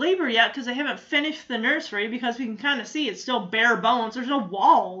go into labor yet because I haven't finished the nursery because we can kind of see it's still bare bones. There's no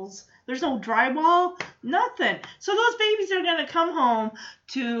walls. There's no drywall. Nothing. So those babies are gonna come home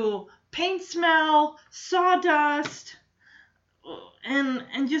to paint smell, sawdust,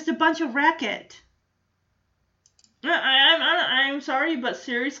 and just a bunch of racket. I'm sorry, but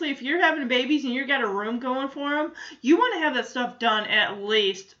seriously, if you're having babies and you got a room going for them, you want to have that stuff done at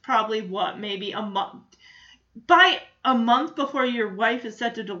least probably maybe a month. By a month before your wife is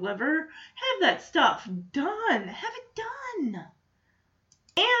set to deliver, have that stuff done. Have it done.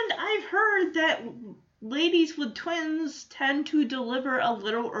 And I've heard that ladies with twins tend to deliver a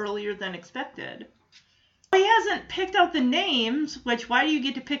little earlier than expected. He hasn't picked out the names, which why do you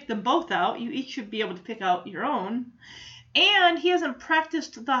get to pick them both out? You each should be able to pick out your own. And he hasn't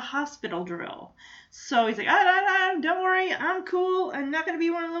practiced the hospital drill. So he's like, don't worry, I'm cool. I'm not going to be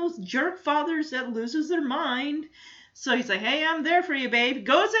one of those jerk fathers that loses their mind. So he's like, hey, I'm there for you, babe.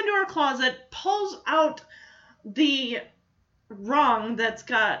 Goes into her closet, pulls out the rung that's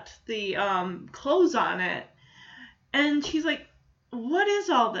got the clothes on it. And she's like, what is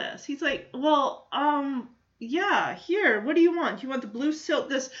all this? He's like, well, yeah, here, what do you want? Do you want the blue silk,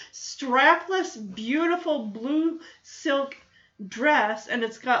 this strapless, beautiful blue silk dress, and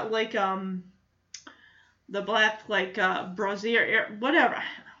it's got, like, the black, like, brassiere, whatever.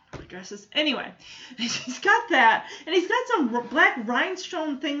 Dresses. Anyway, she's got that, and he's got some black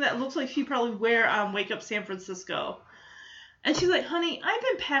rhinestone thing that looks like she probably wear on Wake Up San Francisco. And she's like, honey, I've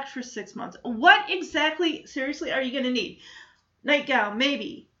been packed for 6 months. What exactly, seriously, are you going to need? Nightgown,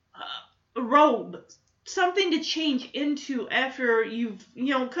 maybe. A robe. Something to change into after you've,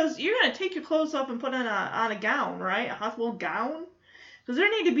 because you're going to take your clothes off and put on a gown, right? A hospital gown? Because they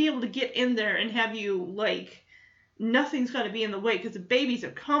need to be able to get in there and have you, like, nothing's going to be in the way because the babies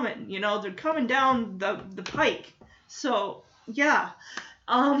are coming, they're coming down the pike. So, yeah.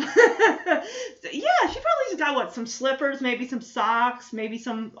 Yeah, she probably just got, some slippers, maybe some socks, maybe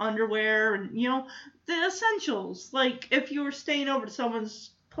some underwear, and, the essentials. Like, if you were staying over to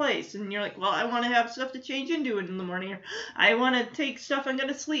someone's place, and you're like, well, I want to have stuff to change into in the morning, or I want to take stuff I'm going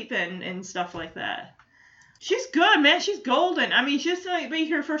to sleep in, and stuff like that. She's good, man. She's golden. I mean, she's going to be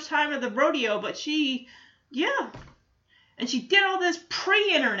her first time at the rodeo, but yeah. And she did all this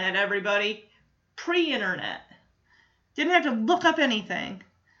pre-internet, everybody. Pre-internet. Didn't have to look up anything.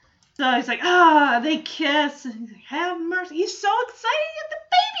 So he's like, they kiss. And he's like, have mercy. He's so excited. The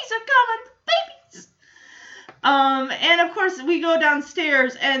babies are coming. The babies. And of course, we go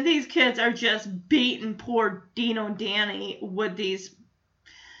downstairs, and these kids are just beating poor Dino and Danny with these.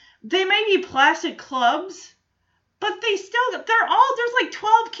 They may be plastic clubs, but there's like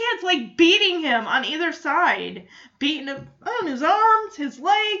 12 kids, like, beating him on either side. Beating him on his arms, his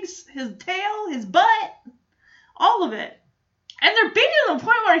legs, his tail, his butt. All of it. And they're beating him to the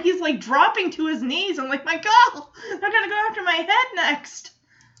point where he's, like, dropping to his knees. I'm like, my God, they're going to go after my head next.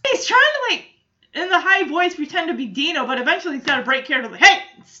 He's trying to, like, in the high voice, pretend to be Dino, but eventually he's got to break character. Like, hey,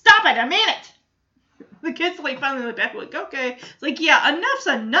 stop it, I mean it. The kid's, like, finally look back, like, okay. It's like, yeah, enough's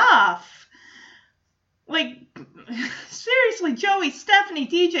enough. Like, seriously, Joey, Stephanie,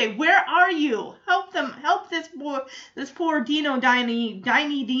 DJ, where are you? Help them. Help this poor Dino, Danny.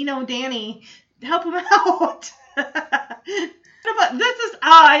 Help him out. But this is,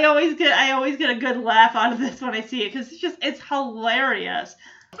 I always get a good laugh out of this when I see it, because it's hilarious.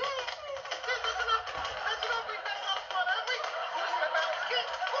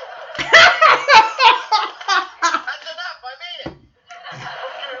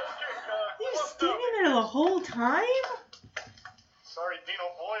 The whole time? Sorry, Dino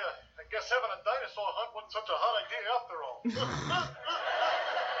boy. I guess having a dinosaur hunt wasn't such a hot idea after all.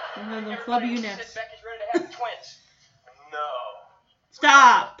 And then they'll club you next. Becky's ready to have twins. No.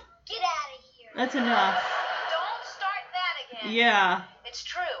 Stop. Get out of here. That's enough. Don't start that again. Yeah. It's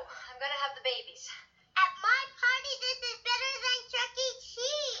true. I'm gonna have the babies. At my party, this is better than Chuck E.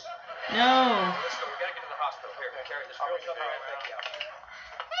 Cheese. No. Let's go. We gotta get to the hospital. Here, carry this. Hey,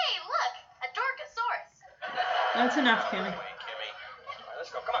 Look, a Dorkosaurus. That's enough, Kimmy. All right,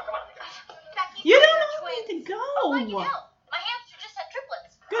 let's go. Come on. Becky, You I'm don't the know where twins. to go. Oh, I can help. My hamster just had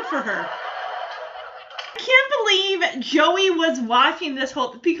triplets. Good for her. I can't believe Joey was watching this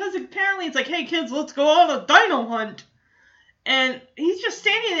whole, because apparently it's like, hey kids, let's go on a dino hunt. And he's just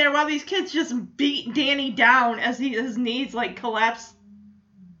standing there while these kids just beat Danny down as his knees, like, collapse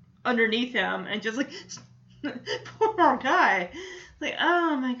underneath him, and just, like, poor guy. Like,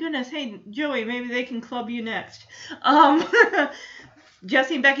 oh my goodness, hey Joey, maybe they can club you next.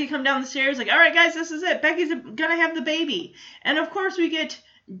 Jesse and Becky come down the stairs, like, all right guys, this is it. Becky's gonna have the baby. And of course we get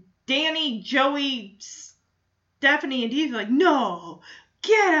Danny, Joey, Stephanie, and Dee like, no,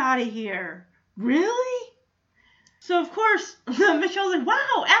 get out of here. Really? So of course, Michelle's like,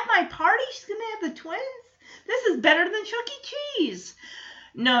 wow, at my party she's gonna have the twins? This is better than Chuck E. Cheese.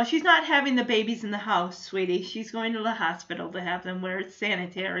 No, she's not having the babies in the house, sweetie. She's going to the hospital to have them where it's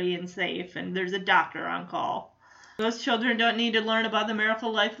sanitary and safe, and there's a doctor on call. Those children don't need to learn about the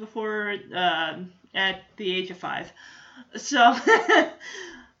miracle life before at the age of 5. So, of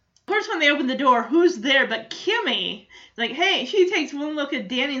course, when they open the door, who's there but Kimmy? Like, hey, she takes one look at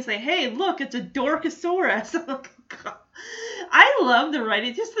Danny and say, hey, look, it's a Dorkosaurus. I love the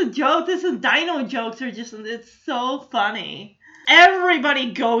writing. Just the joke. This is dino jokes are just, it's so funny.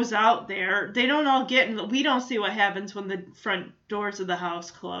 Everybody goes out there. They don't all get in. We don't see what happens when the front doors of the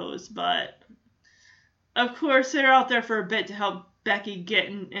house close, but of course they're out there for a bit to help Becky get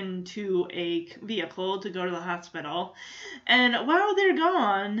into a vehicle to go to the hospital. And while they're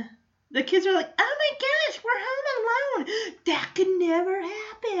gone, the kids are like, oh my gosh, we're home alone. That could never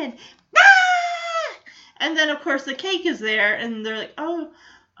happen. Ah! And then, of course, the cake is there, and they're like, oh,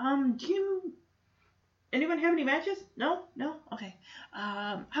 anyone have any matches? No? Okay.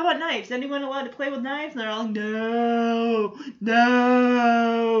 How about knives? Anyone allowed to play with knives? And they're all like,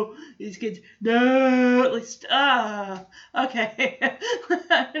 no. These kids, no. Okay.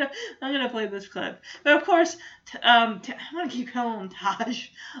 I'm gonna play this clip. But of course, I'm gonna keep calling him Taj.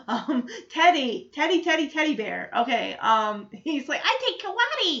 Teddy Bear. Okay. He's like, I take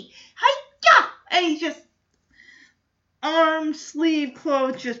karate. Hi-ya! And he's just arm, sleeve,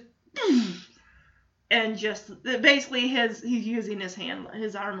 clothes, just. And just basically he's using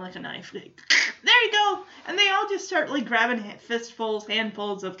his arm like a knife. There you go. And they all just start like grabbing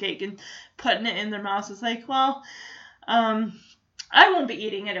handfuls of cake and putting it in their mouths. It's like, well, I won't be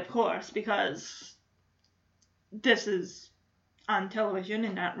eating it, of course, because this is on television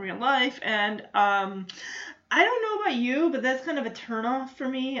and not in real life. And I don't know about you, but that's kind of a turnoff for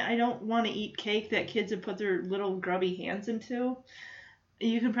me. I don't want to eat cake that kids have put their little grubby hands into.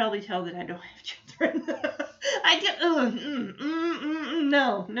 You can probably tell that I don't have children. I get no,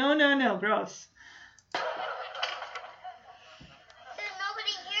 gross. There's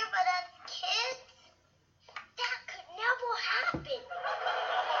nobody here but us kids? That could never happen.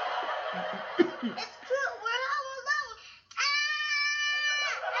 It's true, we're all alone.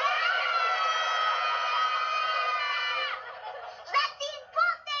 Let's eat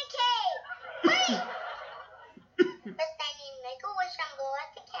birthday cake! Wait! First I need to make a wish and blow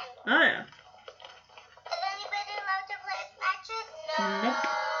out the candle. Oh yeah. Is anybody allowed to play with matches? No. Nope.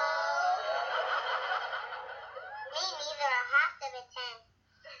 Me neither. I have to pretend.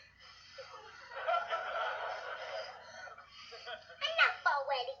 Enough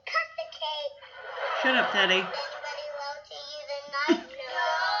already. Cut the cake. Shut up, Teddy. Is anybody allowed to use a knife?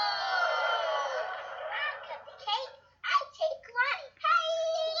 No. I'll cut the cake. I take karate.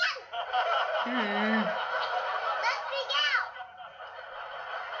 Hey! Let's freak out.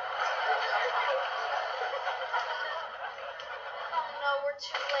 Oh no, we're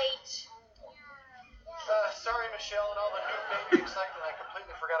too late. Sorry, Michelle, and all the new baby excitement. I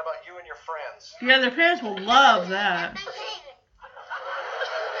completely forgot about you and your friends. Yeah, their parents will love that.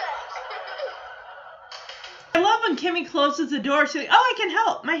 I love when Kimmy closes the door. She's like, oh, I can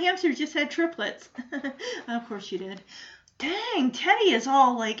help. My hamster just had triplets. Of course she did. Dang, Teddy is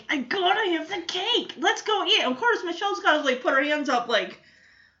all like, I gotta have the cake. Let's go eat. Of course, Michelle's gotta like put her hands up like,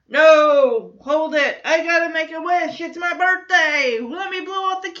 no, hold it. I gotta make a wish. It's my birthday. Let me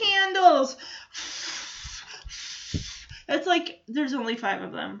blow out the candles. It's like, there's only 5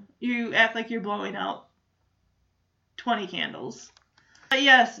 of them. You act like you're blowing out 20 candles. But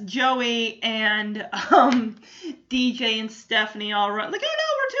yes, Joey and DJ and Stephanie all run. Like, oh no,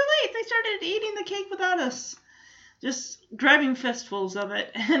 we're too late. They started eating the cake without us. Just grabbing fistfuls of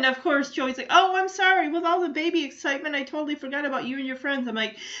it. And of course, Joey's like, oh, I'm sorry. With all the baby excitement, I totally forgot about you and your friends. I'm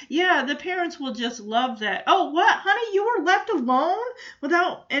like, yeah, the parents will just love that. Oh, what? Honey, you were left alone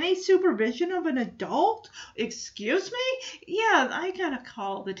without any supervision of an adult? Excuse me? Yeah, I gotta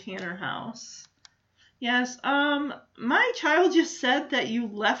call the Tanner house. Yes, my child just said that you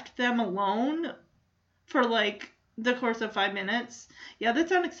left them alone for like the course of 5 minutes. Yeah,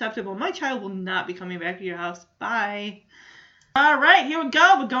 that's unacceptable. My child will not be coming back to your house. Bye. All right, here we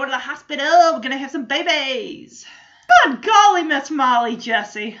go. We're going to the hospital. We're going to have some babies. Good golly, Miss Molly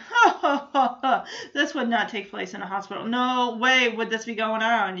Jesse. This would not take place in a hospital. No way would this be going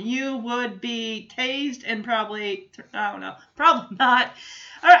on. You would be tased and probably, I don't know, probably not.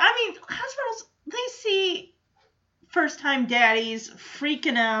 I mean, hospitals, they see first-time daddies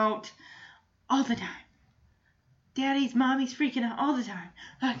freaking out all the time. Daddies, mommies freaking out all the time.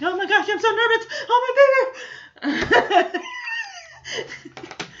 Like, oh my gosh, I'm so nervous. Oh my baby.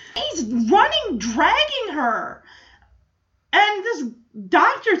 He's running, dragging her. And this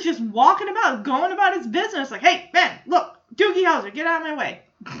doctor's just walking about, going about his business. Like, hey, man, look, Doogie Howser, get out of my way.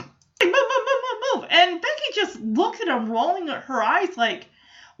 Move. And Becky just looks at him, rolling her eyes like,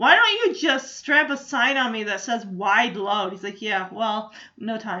 why don't you just strap a sign on me that says wide load? He's like, yeah, well,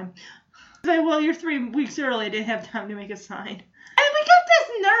 no time. Like, well, you're 3 weeks early. I didn't have time to make a sign. And we got this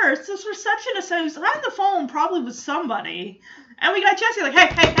nurse, this receptionist who's on the phone probably with somebody. And we got Jesse like,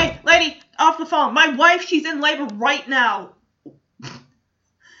 hey, lady, off the phone. My wife, she's in labor right now.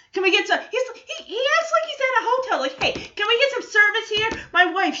 Can we get some? He acts like he's at a hotel. Like, hey, can we get some service here? My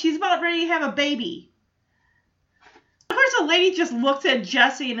wife, she's about ready to have a baby. Of course, the lady just looks at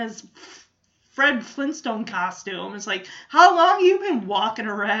Jesse in his Fred Flintstone costume. It's like, how long you been walking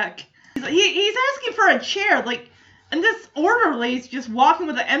a wreck? He's asking for a chair, like, and this orderly's just walking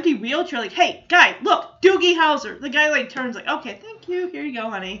with an empty wheelchair. Like, hey, guy, look, Doogie Howser. The guy like turns like, okay, thank you. Here you go,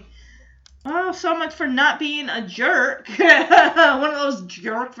 honey. Oh, so much for not being a jerk. One of those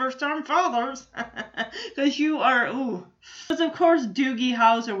jerk first-time fathers. Because you are, ooh. Because, of course, Doogie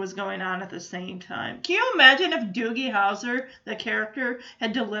Howser was going on at the same time. Can you imagine if Doogie Howser, the character,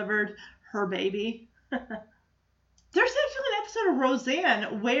 had delivered her baby? There's actually an episode of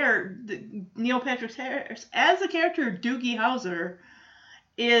Roseanne where Neil Patrick Harris, as the character Doogie Howser,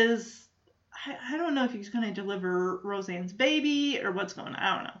 is, I don't know if he's going to deliver Roseanne's baby or what's going on.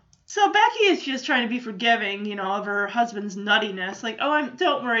 I don't know. So Becky is just trying to be forgiving, you know, of her husband's nuttiness. Like, oh,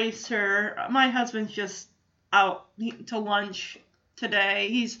 don't worry, sir. My husband's just out to lunch today.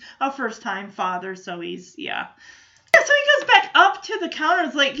 He's a first-time father, so he's, yeah. So he goes back up to the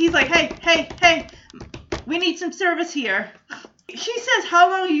counter. He's like, hey, we need some service here. She says, how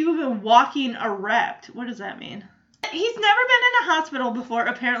long have you been walking erect? What does that mean? He's never been in a hospital before,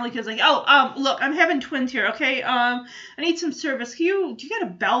 apparently, because look, I'm having twins here, okay? I need some service. Do you got a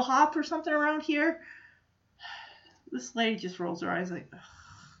bellhop or something around here? This lady just rolls her eyes like, ugh.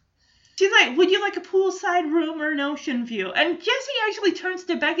 She's like, would you like a poolside room or an ocean view? And Jesse actually turns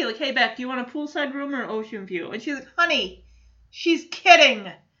to Becky like, hey, Beck, do you want a poolside room or an ocean view? And she's like, honey, she's kidding.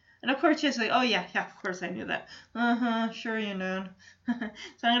 And of course, Jesse's like, oh, yeah, of course I knew that. Sure you know. So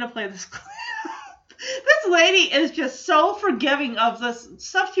I'm going to play this clip. This lady is just so forgiving of this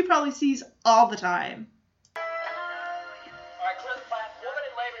stuff she probably sees all the time. All right, clear the plant. Woman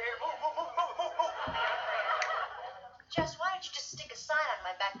in labor here. Move. Jess, why don't you just stick a sign on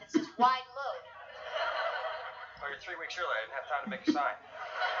my back that says wide load? Oh, you're 3 weeks early. I didn't have time to make a sign.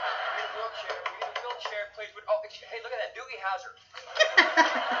 We need a wheelchair. Please. Oh, hey, look at that. Doogie Howser.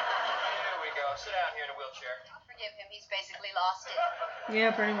 There we go. Sit down here in a wheelchair. Forgive him. He's basically lost it.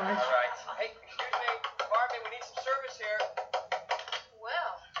 Yeah, pretty much. All right. Hey, excuse me. Pardon me. We need some service here.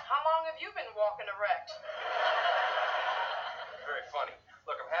 Well, how long have you been walking erect? Very funny.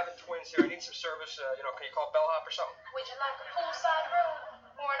 Look, I'm having twins here. I need some service. Can you call bellhop or something? Would you like a poolside room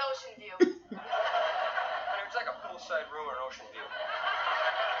or an ocean view? Honey, would you like a poolside room or an ocean view?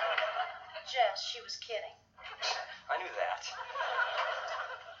 Jess, she was kidding. I knew that.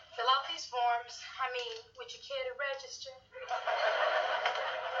 Fill out these forms. Would you care to register?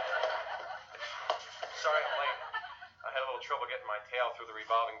 Sorry I'm late. I had a little trouble getting my tail through the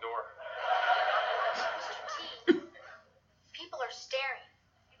revolving door. Mr. T, people are staring.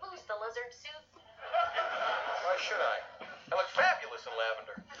 Who's the lizard suit? Why should I? I look fabulous in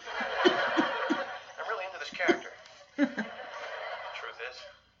lavender. I'm really into this character. Truth is,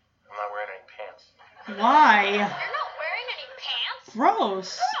 I'm not wearing any pants. Why? You're not wearing any pants?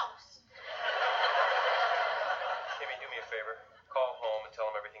 Gross. Gross. Kimmy, do me a favor. Call home and tell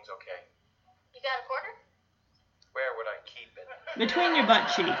them everything's okay. You got a quarter? Where would I keep it? Between your butt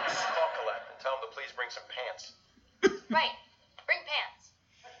cheeks. Call Colette and tell them to please bring some pants. Right. Bring pants.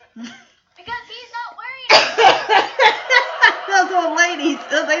 Because he's not wearing any. Those old ladies,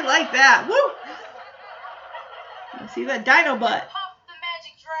 they like that. Woo! You see that dino butt? Pop the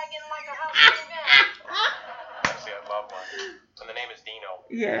magic dragon like a house of gun. Actually, I love one. And the name is Dino.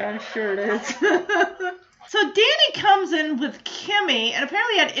 Yeah, sure it is. So Danny comes in with Kimmy and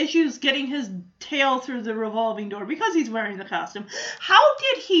apparently had issues getting his tail through the revolving door because he's wearing the costume. How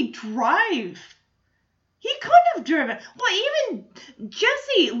did he drive? He couldn't have driven. Well, even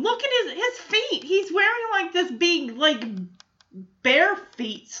Jesse, look at his feet. He's wearing like this big, like, bare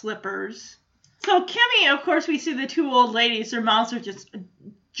feet slippers. So Kimmy, of course, we see the two old ladies. Their mouths are just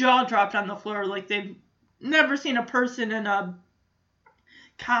jaw dropped on the floor like they've never seen a person in a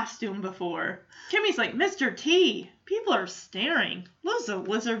costume before. Kimmy's like, Mr. T, people are staring. Lose a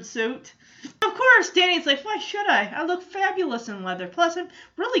lizard suit. Of course, Danny's like, why should I? I look fabulous in leather. Plus, I'm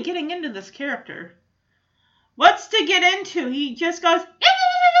really getting into this character. What's to get into? He just goes,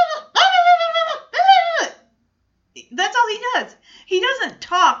 that's all he does. He doesn't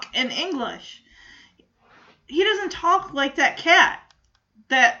talk in English. He doesn't talk like that cat.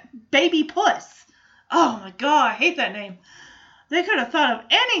 That baby puss. Oh my god, I hate that name. They could have thought of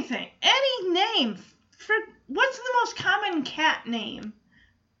anything. Any name. What's the most common cat name?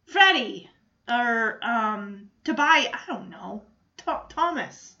 Freddy. Or, Tobias. I don't know.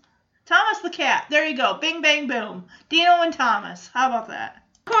 Thomas. Thomas the cat. There you go. Bing, bang, boom. Dino and Thomas. How about that?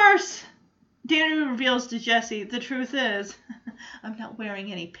 Of course, Danny reveals to Jesse, the truth is, I'm not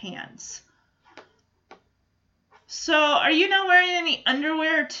wearing any pants. So, are you not wearing any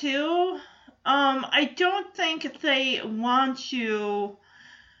underwear too? I don't think they want you.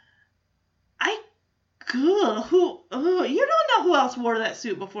 You don't know who else wore that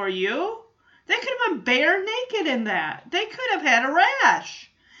suit before you. They could have been bare naked in that. They could have had a rash.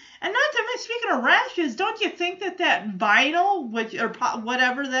 And not to mention, speaking of rashes, don't you think that vinyl, or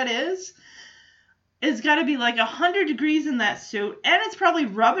whatever that is got to be like 100 degrees in that suit, and it's probably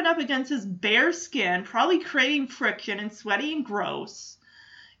rubbing up against his bare skin, probably creating friction and sweaty and gross.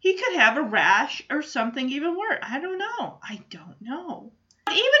 He could have a rash or something even worse. I don't know.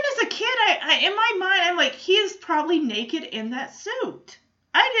 But even as a kid, I in my mind, I'm like, he is probably naked in that suit.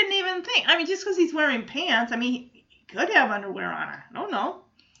 I didn't even think. I mean, just because he's wearing pants, I mean, he could have underwear on. I don't know.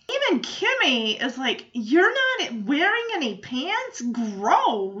 Even Kimmy is like, you're not wearing any pants?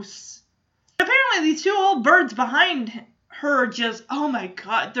 Gross. Apparently, these two old birds behind her just, oh my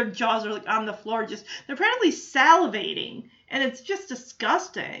God, their jaws are like on the floor. They're apparently salivating. And it's just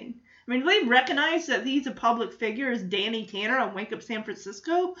disgusting. I mean, do they recognize that he's a public figure as Danny Tanner on Wake Up San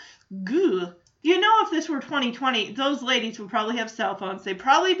Francisco? Goo. You know, if this were 2020, those ladies would probably have cell phones. They'd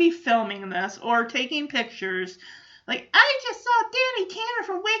probably be filming this or taking pictures. Like, I just saw Danny Tanner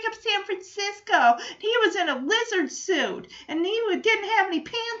from Wake Up San Francisco. He was in a lizard suit, and he didn't have any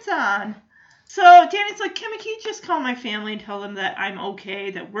pants on. So Danny's like, Kimmy, can you just call my family and tell them that I'm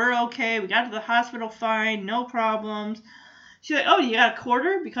okay, that we're okay, we got to the hospital fine, no problems. She's like, oh, you got a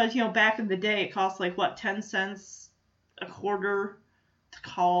quarter? Because, you know, back in the day, it cost like, 10 cents a quarter to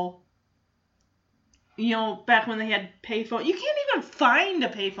call. You know, back when they had payphone. You can't even find a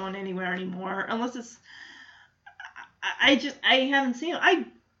payphone anywhere anymore unless it's... I haven't seen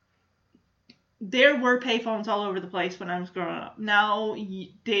them. There were payphones all over the place when I was growing up. Now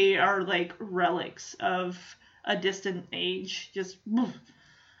they are like relics of a distant age. Just... Because everyone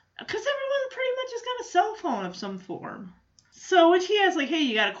pretty much has got a cell phone of some form. So when she asks, like, hey,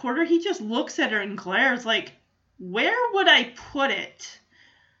 you got a quarter? He just looks at her and glares like, where would I put it?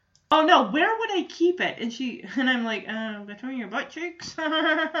 Oh, no, where would I keep it? And I'm like, between your butt cheeks?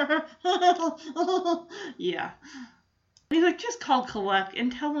 Yeah. He's like, just call collect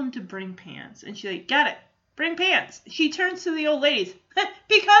and tell them to bring pants. And she's like, got it. Bring pants. She turns to the old ladies.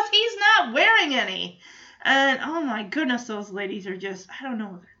 Because he's not wearing any. And, oh my goodness, those ladies are just, I don't know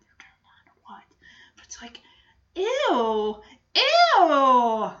whether they're turned on or what. But it's like, ew.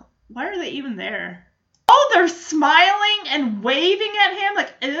 Why are they even there? Oh, they're smiling and waving at him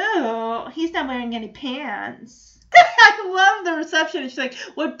like, ew, he's not wearing any pants. I love the reception. She's like,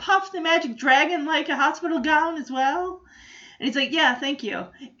 would Puff the Magic Dragon like a hospital gown as well? And he's like, yeah, thank you.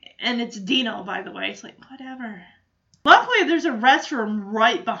 And it's Dino, by the way. It's like, whatever. Luckily, there's a restroom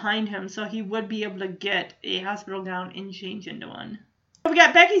right behind him, so he would be able to get a hospital gown and change into one. We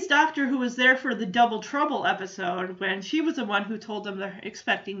got Becky's doctor, who was there for the Double Trouble episode when she was the one who told them they're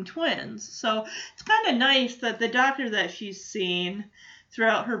expecting twins. So it's kind of nice that the doctor that she's seen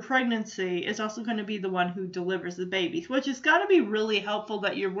throughout her pregnancy is also going to be the one who delivers the babies, which has got to be really helpful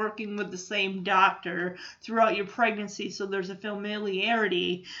that you're working with the same doctor throughout your pregnancy, so there's a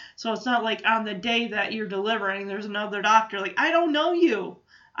familiarity. So it's not like on the day that you're delivering, there's another doctor like, I don't know you.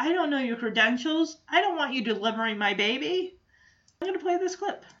 I don't know your credentials. I don't want you delivering my baby. I'm going to play this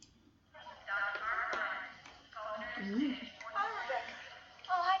clip. Hi, Rebecca.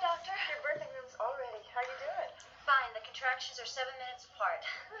 Oh, hi, Doctor. Your birthing room's all ready. How you doing? Fine. The contractions are 7 minutes apart.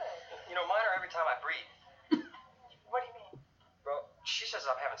 Good. You know, mine are every time I breathe. What do you mean? Well, she says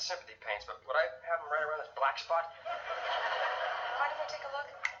I'm having sympathy pains, but would I have them right around this black spot? Mind if I take a look?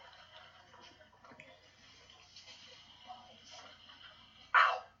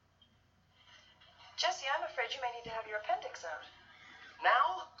 Ow! Jesse, I'm afraid you may need to have your appendix out.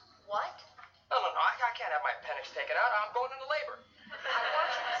 Now? What? No, I can't have my appendix taken out. I'm going into labor. I want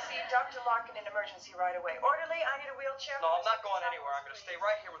you to see Dr. Larkin in emergency right away. Orderly, I need a wheelchair. No, I'm not going anywhere. I'm going to stay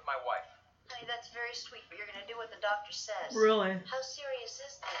right here with my wife. Honey, that's very sweet, but you're going to do what the doctor says. Really? How serious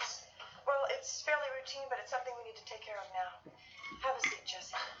is this? Well, it's fairly routine, but it's something we need to take care of now. Have a seat,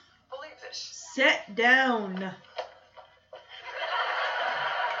 Jesse. Believe this. Sit down.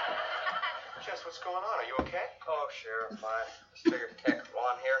 Jess, what's going on? Are you okay? Oh, sure, I'm fine. Just figured, heck, while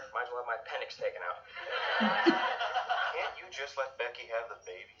I'm here, might as well have my appendix taken out. Can't you just let Becky have the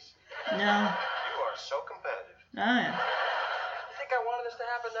babies? No. You are so competitive. I am. You think I wanted this to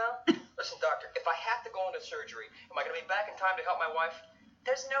happen now? Listen, doctor, if I have to go into surgery, am I going to be back in time to help my wife?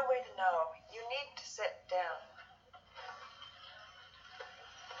 There's no way to know. You need to sit down.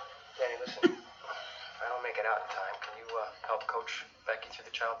 Danny, listen. If I don't make it out in time, can you help coach Becky through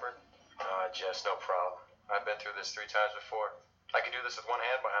the childbirth? Oh, Jess, no problem. I've been through this 3 times before. I could do this with one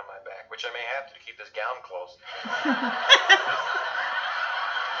hand behind my back, which I may have to keep this gown closed.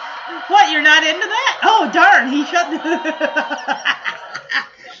 What, you're not into that? Oh, darn, he shut the... I'll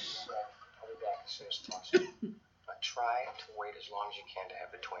be back as soon as possible. But try to wait as long as you can to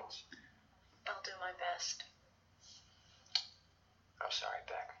have the twins. I'll do my best. I'm sorry,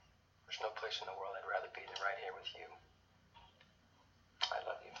 Beck. There's no place in the world I'd rather be than right here with you. I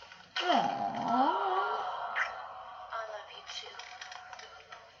love you. Aww. I love you too.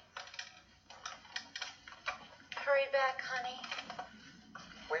 Hurry back, honey.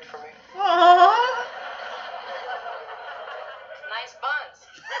 Wait for me. Aww. Nice buns.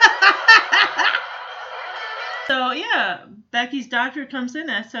 So, yeah, Becky's doctor comes in,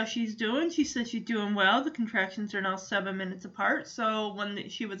 asks how she's doing. She says she's doing well. The contractions are now 7 minutes apart. So, when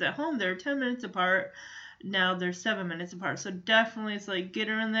she was at home, they were 10 minutes apart. Now they're 7 minutes apart. So, definitely it's like, get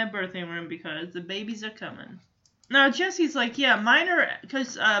her in that birthing room because the babies are coming. Now, Jesse's like, yeah, mine are,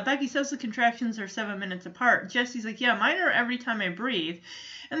 because Becky says the contractions are 7 minutes apart. Jesse's like, yeah, mine are every time I breathe.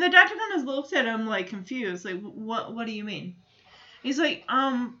 And the doctor kind of looks at him, like, confused. Like, what do you mean? He's like,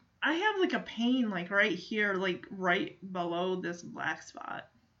 I have, like, a pain, like, right here, like, right below this black spot.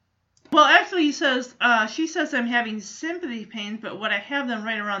 Well, actually, he says, she says I'm having sympathy pains, but what I have them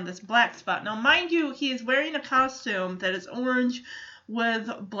right around this black spot. Now, mind you, he is wearing a costume that is orange with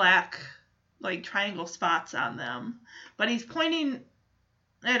black, like, triangle spots on them. But he's pointing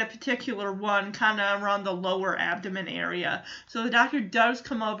at a particular one kind of around the lower abdomen area. So the doctor does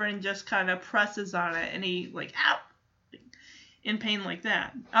come over and just kind of presses on it, and he, like, ow! In pain like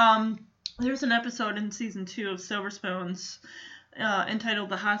that. There's an episode in season 2 of Silver Spoons entitled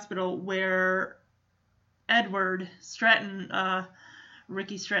The Hospital where Edward Stratton,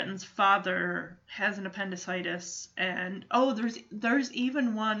 Ricky Stratton's father, has an appendicitis. And there's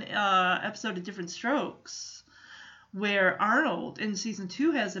even one episode of Different Strokes where Arnold in season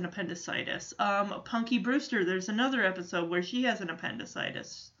 2 has an appendicitis. Punky Brewster, there's another episode where she has an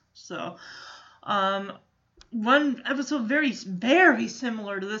appendicitis. So, one episode very, very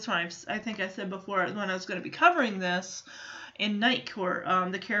similar to this one. I think I said before when I was going to be covering this in Night Court,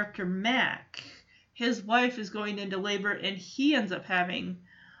 the character Mac, his wife is going into labor and he ends up having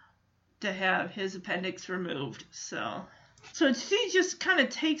to have his appendix removed. So she just kind of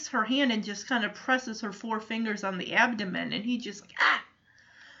takes her hand and just kind of presses her 4 fingers on the abdomen, and he just like, ah!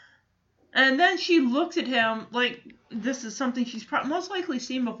 And then she looks at him like this is something she's most likely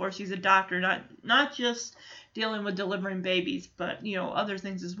seen before. She's a doctor, not just dealing with delivering babies, but, you know, other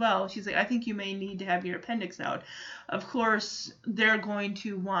things as well. She's like, I think you may need to have your appendix out. Of course, they're going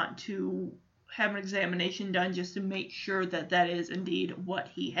to want to have an examination done just to make sure that that is indeed what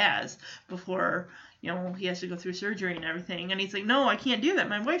he has before, you know, he has to go through surgery and everything. And he's like, no, I can't do that.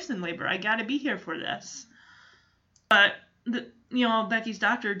 My wife's in labor. I got to be here for this. But, you know, Becky's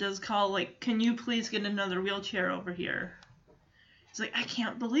doctor does call, like, can you please get another wheelchair over here? He's like, I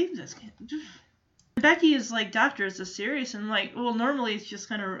can't believe this. Becky is like, doctor, is this serious? And like, well, normally it's just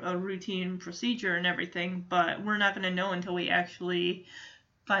kind of a routine procedure and everything, but we're not going to know until we actually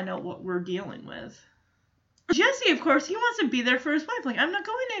find out what we're dealing with. Jesse, of course, he wants to be there for his wife. Like, I'm not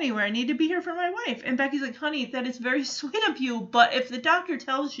going anywhere. I need to be here for my wife. And Becky's like, honey, that is very sweet of you, but if the doctor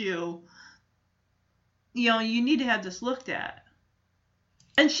tells you, you know, you need to have this looked at.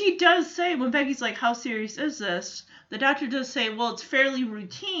 And she does say, when Becky's like, how serious is this? The doctor does say, well, it's fairly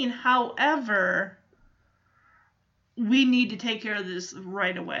routine. However, we need to take care of this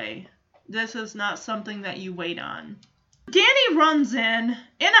right away. This is not something that you wait on. Danny runs in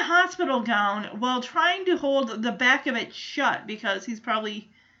a hospital gown while trying to hold the back of it shut because he's probably,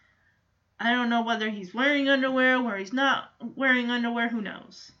 I don't know whether he's wearing underwear, where he's not wearing underwear, who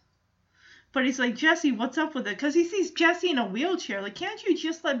knows. But he's like, Jesse, what's up with it? Because he sees Jesse in a wheelchair. Like, can't you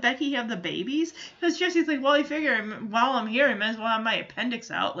just let Becky have the babies? Because Jesse's like, well, I figure while I'm here, I might as well have my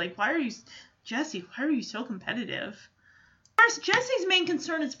appendix out. Like, Jesse, why are you so competitive? Of course, Jesse's main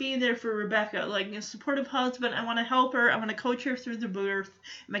concern is being there for Rebecca. Like, a supportive husband. I want to help her. I want to coach her through the birth.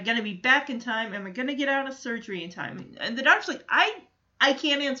 Am I going to be back in time? Am I going to get out of surgery in time? And the doctor's like, I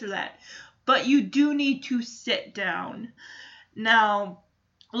can't answer that. But you do need to sit down. Now,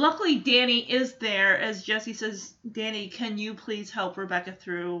 luckily, Danny is there, as Jesse says, Danny, can you please help Rebecca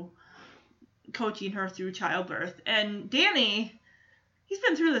through coaching her through childbirth? And Danny, he's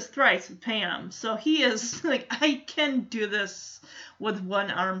been through this thrice with Pam, so he is like, I can do this with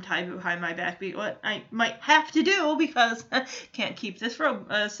one arm tied behind my back. What I might have to do because I can't keep this rope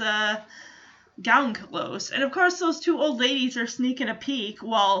as gown close. And of course those two old ladies are sneaking a peek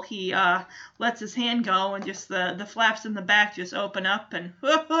while he lets his hand go, and just the flaps in the back just open up, and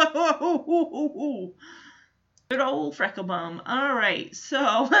good old Frecklebum. Alright,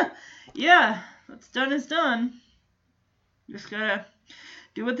 so yeah, what's done is done. Just gotta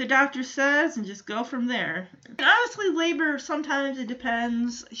do what the doctor says and just go from there. And honestly, labor, sometimes it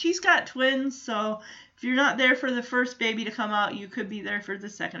depends. She's got twins, so if you're not there for the first baby to come out, you could be there for the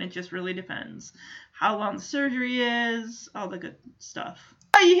second. It just really depends. How long the surgery is, all the good stuff.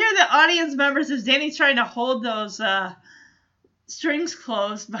 You hear the audience members as Danny's trying to hold those strings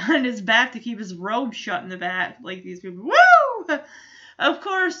closed behind his back to keep his robe shut in the back. Like these people, woo! Of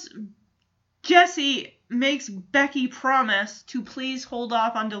course, Jesse makes Becky promise to please hold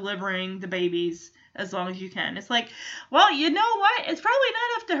off on delivering the babies as long as you can. It's like, well, you know what? It's probably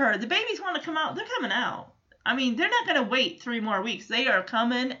not up to her. The babies want to come out. They're coming out. I mean, they're not going to wait 3 more weeks. They are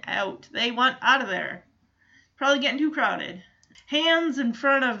coming out. They want out of there. Probably getting too crowded. Hands in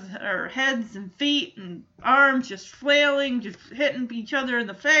front of her heads and feet and arms just flailing, just hitting each other in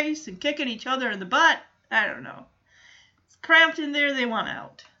the face and kicking each other in the butt. I don't know. It's cramped in there. They want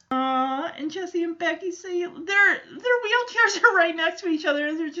out. And Jesse and Becky say their wheelchairs are right next to each other,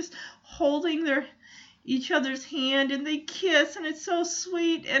 and they're just holding each other's hand, and they kiss, and it's so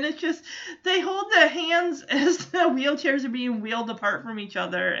sweet. And it's just, they hold the hands as the wheelchairs are being wheeled apart from each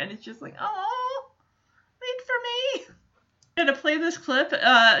other, and it's just like, oh, wait for me. I'm gonna play this clip.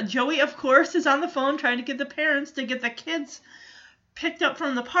 Joey, of course, is on the phone trying to get the parents to get the kids picked up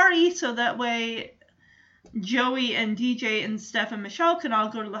from the party, so that way Joey and DJ and Steph and Michelle can all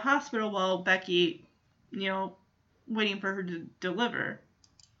go to the hospital while Becky, waiting for her to deliver.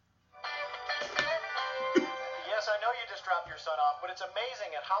 Yes, I know you just dropped your son off, but it's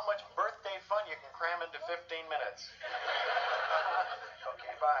amazing at how much birthday fun you can cram into 15 minutes.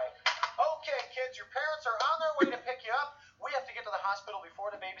 Okay, bye. Okay, kids, your parents are on their way to pick you up. We have to get to the hospital before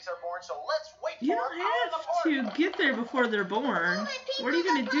the babies are born, so let's wait for You them don't out in the have porch. to get there before they're born. What are you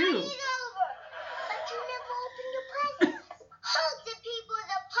gonna do? But you never opened your presents. Hold the people,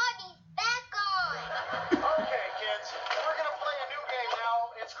 the party's back on. Okay, kids, we're going to play a new game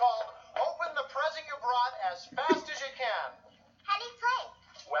now. It's called Open the Present You Brought as Fast as You Can. How do you play?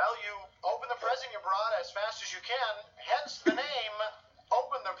 Well, you open the present you brought as fast as you can, hence the name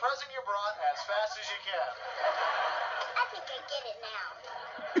Open the Present You Brought as Fast as You Can. I think I get it now.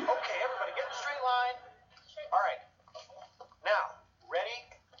 Okay, everybody get in a straight line. All right. Now, ready,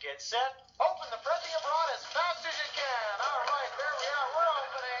 get set, open the present you brought as fast as you can. All right, there we are. We're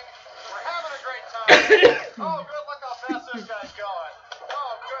opening. We're having a great time. Oh, good. Look how fast this guy's going.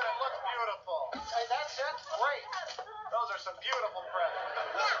 Oh, good. It looks beautiful. Hey, that's it? Great. Those are some beautiful presents.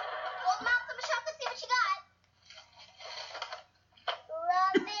 Now, hold them out to Michelle and see what you got.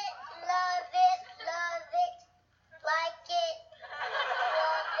 Love it, love it, love it, like it.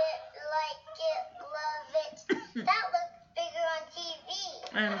 Love it, like it, love it. That looked bigger on TV.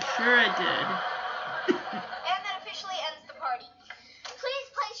 I'm sure I did. And that officially ends the party. Please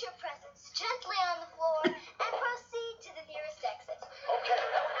place your presents gently on the floor and proceed to the nearest exit. Okay,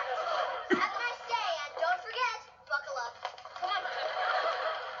 that would be this. Have a nice day, and don't forget, buckle up. Come on.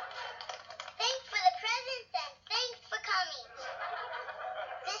 Thanks for the presents and thanks for coming.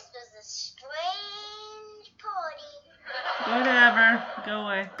 This was a strange party. Whatever. Go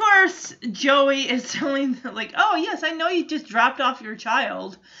away. Of course, Joey is telling them, like, oh, yes, I know you just dropped off your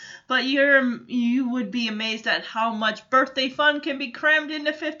child, but you would be amazed at how much birthday fun can be crammed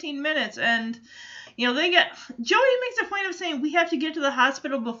into 15 minutes. And, Joey makes a point of saying, we have to get to the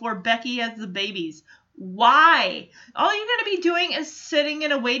hospital before Becky has the babies. Why? All you're going to be doing is sitting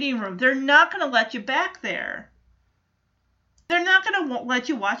in a waiting room. They're not going to let you back there. They're not going to let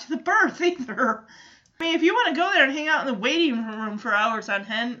you watch the birth either. I mean, if you want to go there and hang out in the waiting room for hours on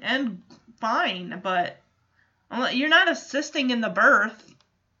end, and fine, but you're not assisting in the birth.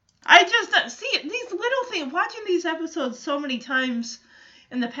 I just see these little things. Watching these episodes so many times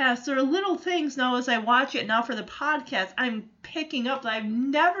in the past, there are little things now as I watch it now for the podcast I'm picking up that I've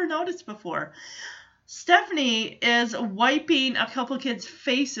never noticed before. Stephanie is wiping a couple kids'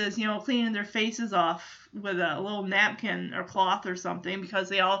 faces, cleaning their faces off with a little napkin or cloth or something because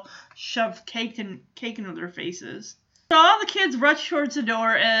they all shoved cake into their faces. So all the kids rush towards the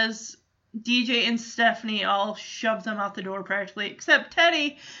door as DJ and Stephanie all shove them out the door practically, except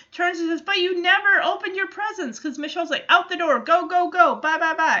Teddy turns and says, but you never opened your presents, because Michelle's like, out the door, go, go, go, bye,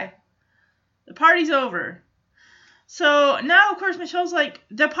 bye, bye. The party's over. So now, of course, Michelle's like,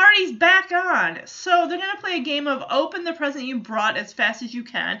 the party's back on. So they're going to play a game of open the present you brought as fast as you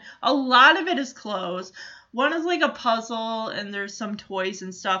can. A lot of it is clothes. One is like a puzzle, and there's some toys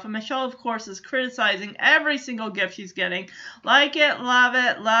and stuff. And Michelle, of course, is criticizing every single gift she's getting. Like it, love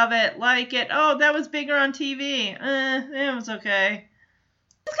it, like it. Oh, that was bigger on TV. It was okay.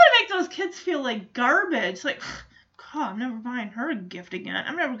 It's gonna make those kids feel like garbage. Like, God, I'm never buying her a gift again.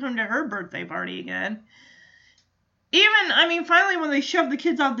 I'm never coming to her birthday party again. Even, I mean, finally when they shove the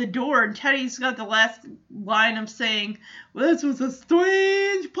kids out the door and Teddy's got the last line of saying, well, this was a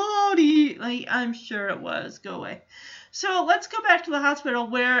strange party. Like, I'm sure it was. Go away. So let's go back to the hospital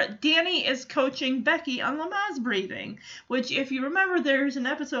where Danny is coaching Becky on Lamaze breathing, which, if you remember, there's an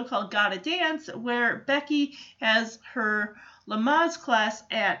episode called Gotta Dance where Becky has her Lamaze class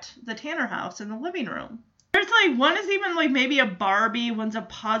at the Tanner house in the living room. There's like, one is even like maybe a Barbie, one's a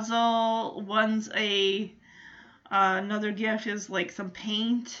puzzle, one's a... another gift is like some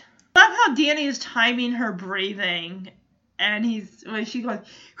paint. I love how Danny is timing her breathing, and she's going, and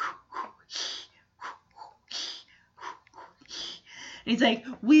he's like,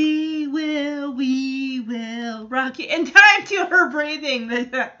 we will rock you, in time to her breathing,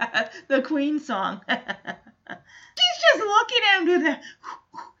 the Queen song. She's just looking at him doing that,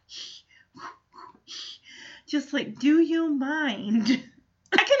 just like, do you mind?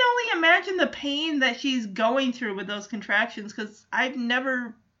 I can only imagine the pain that she's going through with those contractions, because I've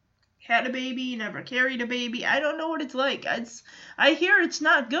never had a baby, never carried a baby. I don't know what it's like. I hear it's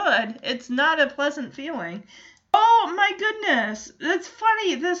not good. It's not a pleasant feeling. Oh my goodness. That's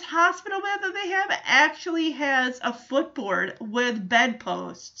funny. This hospital bed that they have actually has a footboard with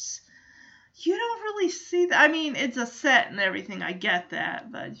bedposts. You don't really see that. I mean, it's a set and everything. I get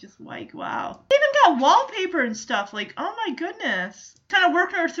that. But it's just like, wow. They even got wallpaper and stuff. Like, oh my goodness. Kind of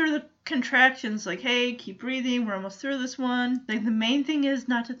working her through the contractions. Like, hey, keep breathing. We're almost through this one. Like, the main thing is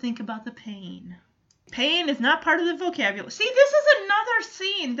not to think about the pain. Pain is not part of the vocabulary. See, this is another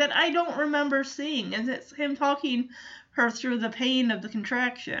scene that I don't remember seeing. And it's him talking her through the pain of the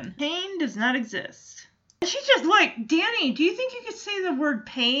contraction. Pain does not exist. She's just like, Danny, do you think you could say the word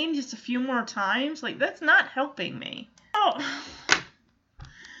pain just a few more times? Like, that's not helping me. Oh,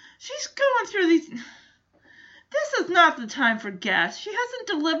 she's going through these. This is not the time for guests. She hasn't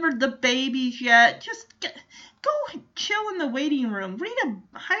delivered the babies yet. Just go chill in the waiting room. Read a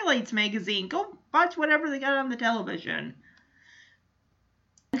highlights magazine. Go watch whatever they got on the television.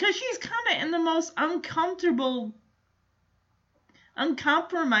 Because she's kind of in the most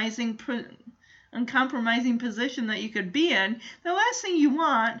uncompromising position that you could be in. The last thing you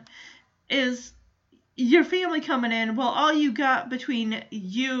want is your family coming in while all you got between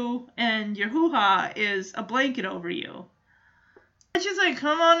you and your hoo-ha is a blanket over you. It's just like,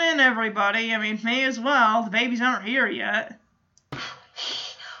 come on in, everybody. I mean, may as well. The babies aren't here yet.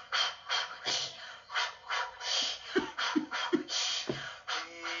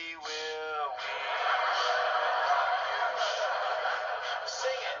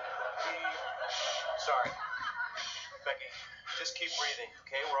 Sorry. Becky, just keep breathing,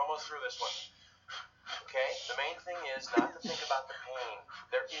 okay? We're almost through this one. Okay? The main thing is not to think about the pain.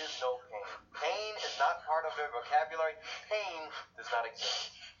 There is no pain. Pain is not part of their vocabulary. Pain does not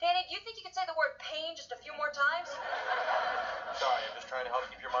exist. Danny, do you think you could say the word pain just a few more times? Sorry, I'm just trying to help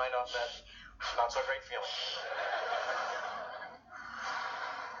keep your mind off that not so great feeling.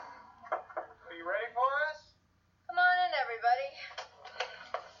 Are you ready for us? Come on in, everybody.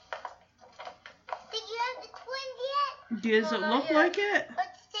 Did you have the twins yet? Does it look like it?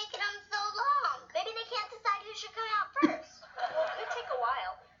 What's taking them so long? Maybe they can't decide who should come out first. Well, it could take a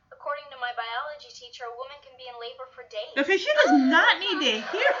while. According to my biology teacher, a woman can be in labor for days. Okay, she does not need to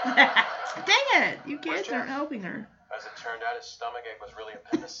hear that. Dang it. You kids aren't helping her. As it turned out, his stomach ache was really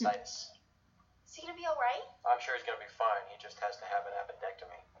appendicitis. Is he gonna be alright? I'm sure he's going to be fine. He just has to have an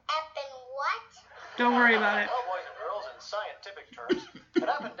appendectomy. Eppin' what? Don't worry about it. Well, boys and girls, in scientific terms,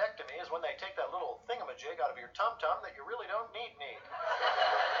 an appendectomy is when they take that little thingamajig out of your tum-tum that you really don't need. Hey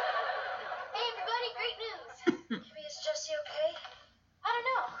everybody, great news! Maybe is Jesse okay? I don't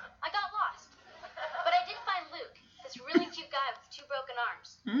know. I got lost. But I did find Luke, this really cute guy with 2 broken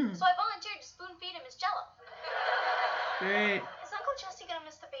arms. So I volunteered to spoon feed him his jello. Great. Is Uncle Jesse gonna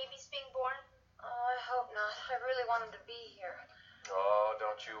miss the babies being born? Oh, I hope not. I really want him to be here. Oh,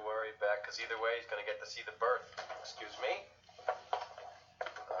 don't you worry, Beck, because either way, he's going to get to see the birth. Excuse me.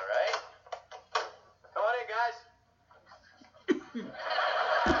 All right. Come on in, guys.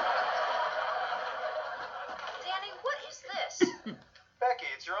 Danny, what is this? Becky,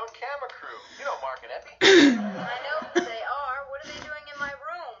 it's your own camera crew. You know Mark and Epi. I know who they are. What are they doing in my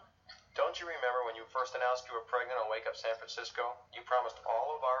room? Don't you remember when you first announced you were pregnant on Wake Up San Francisco? You promised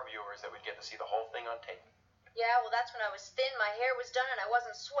all of our viewers that we'd get to see the whole thing on tape. Yeah, well, that's when I was thin, my hair was done, and I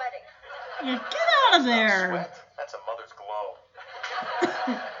wasn't sweating. Yeah, get out of there. Sweat? That's a mother's glow.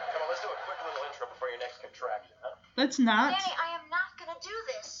 Come on, let's do a quick little intro before your next contraction, huh? Let's not. Danny, I am not gonna do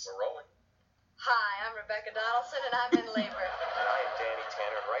this. We're rolling. Hi, I'm Rebecca Donaldson, and I'm in labor. And I am Danny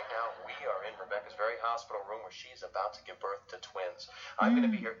Tanner, and right now we are in Rebecca's very hospital room where she's about to give birth to twins. I'm going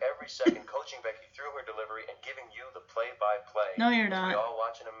to be here every second coaching Becky through her delivery and giving you the play-by-play. No, you're as not. We all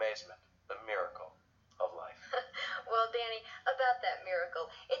watch in amazement the miracle of life. Well, Danny, about that miracle,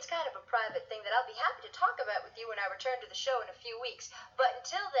 it's kind of a private thing that I'll be happy to talk about with you when I return to the show in a few weeks. But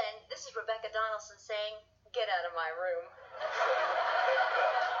until then, this is Rebecca Donaldson saying, get out of my room.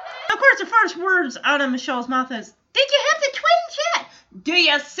 Of course, the first words out of Michelle's mouth is, did you have the twins yet? Do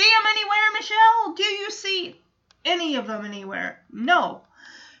you see them anywhere, Michelle? Do you see any of them anywhere? No.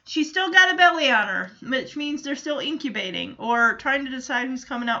 She's still got a belly on her, which means they're still incubating or trying to decide who's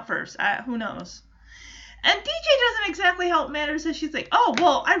coming out first. Who knows? And DJ doesn't exactly help matters as she's like, oh,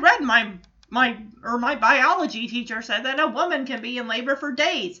 well, I read my biology teacher said that a woman can be in labor for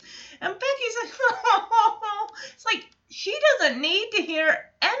days. And Becky's like, oh, it's like, she doesn't need to hear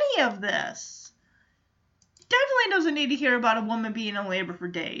any of this. Definitely doesn't need to hear about a woman being in labor for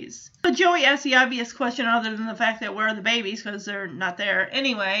days. But Joey asks the obvious question other than the fact that where are the babies because they're not there.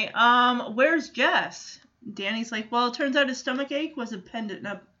 Anyway, where's Jess? Danny's like, well, it turns out his stomach ache was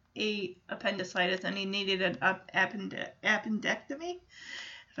appendicitis and he needed an appendectomy.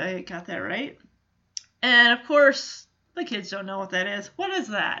 If I got that right. And of course, the kids don't know what that is. What is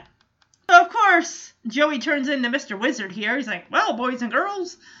that? So of course, Joey turns into Mr. Wizard here. He's like, well, boys and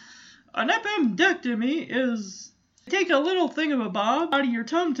girls, an appendectomy is take a little thingamabob out of your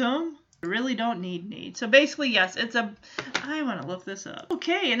tum-tum. You really don't need. So basically, yes, I want to look this up.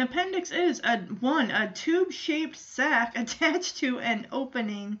 Okay, an appendix is a tube-shaped sac attached to an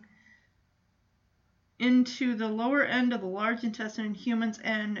opening into the lower end of the large intestine in humans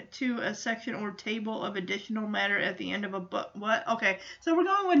and to a section or table of additional matter at the end of a book. What? Okay, so we're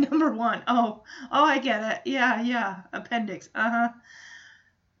going with number 1. Oh, I get it. Yeah, appendix.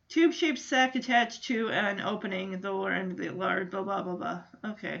 Tube-shaped sac attached to an opening at the lower end of the large, blah, blah, blah, blah.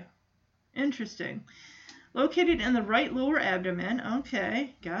 Okay, interesting. Located in the right lower abdomen.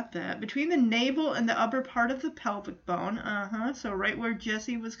 Okay, got that. Between the navel and the upper part of the pelvic bone. So right where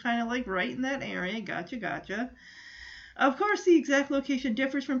Jessie was kind of like right in that area. Gotcha. Of course, the exact location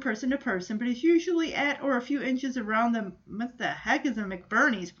differs from person to person, but it's usually at or a few inches around the, what the heck is a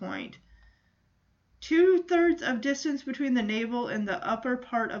McBurney's point? 2/3 of distance between the navel and the upper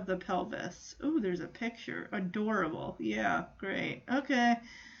part of the pelvis. Ooh, there's a picture. Adorable. Yeah, great. Okay.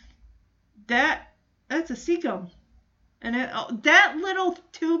 That's a cecum. And that little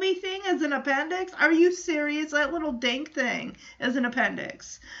tubey thing is an appendix? Are you serious? That little dank thing is an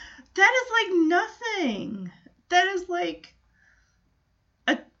appendix. That is like nothing. That is like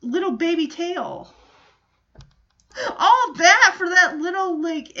a little baby tail. All that for that little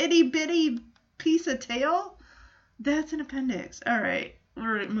like itty bitty piece of tail? That's an appendix. All right.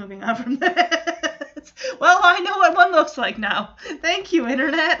 We're moving on from that. Well, I know what one looks like now. Thank you,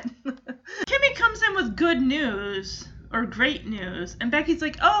 Internet. Kimmy comes in with good news, or great news, and Becky's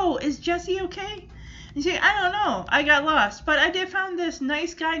like, oh, is Jessie okay? And she's like, I don't know. I got lost, but I did find this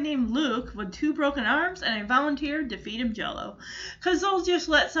nice guy named Luke with 2 broken arms, and I volunteered to feed him Jell-O. Because they'll just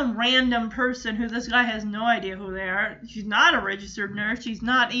let some random person who this guy has no idea who they are. She's not a registered nurse. She's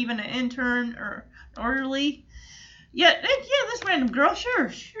not even an intern or orderly. Yeah, this random girl, sure,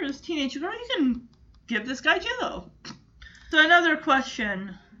 this teenage girl, you can give this guy Jell-O. So another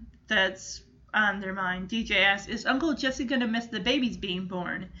question that's on their mind, DJ asks, is Uncle Jesse gonna miss the babies being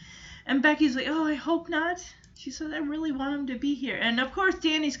born? And Becky's like, oh, I hope not. She said, I really want him to be here. And of course,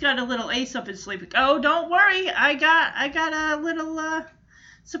 Danny's got a little ace up his sleeve. Like, oh, don't worry, I got a little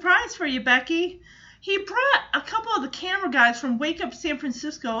surprise for you, Becky. He brought a couple of the camera guys from Wake Up San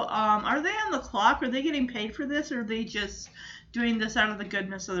Francisco. Are they on the clock? Are they getting paid for this? Or are they just doing this out of the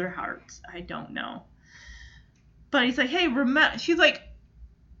goodness of their hearts? I don't know. But he's like, hey, she's like,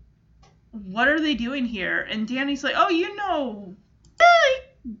 what are they doing here? And Danny's like, oh, you know,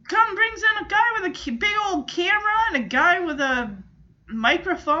 he brings in a guy with a big old camera and a guy with a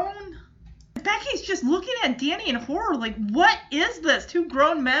microphone. Becky's just looking at Danny in horror, like, what is this? 2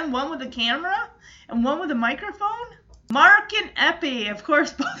 grown men, one with a camera and one with a microphone? Mark and Epi, of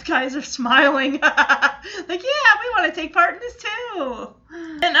course, both guys are smiling. Like, yeah, we want to take part in this too.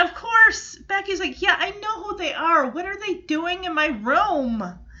 And of course, Becky's like, yeah, I know who they are. What are they doing in my room?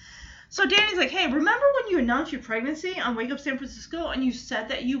 So Danny's like, hey, remember when you announced your pregnancy on Wake Up San Francisco and you said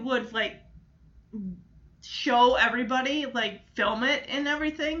that you would, like, show everybody, like film it and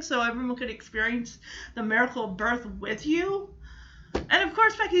everything so everyone could experience the miracle of birth with you. And of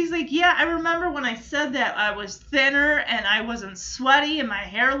course Becky's like, yeah, I remember when I said that I was thinner and I wasn't sweaty and my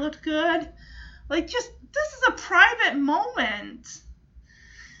hair looked good. Like, just, this is a private moment.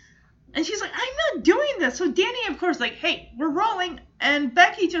 And she's like, I'm not doing this. So Danny, of course, like, hey, we're rolling. And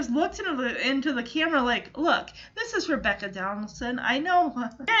Becky just looks into the camera like, look, this is Rebecca Donaldson. I know.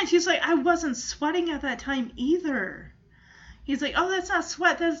 And she's like, I wasn't sweating at that time either. He's like, oh, that's not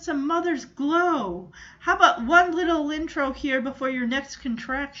sweat. That's a mother's glow. How about one little intro here before your next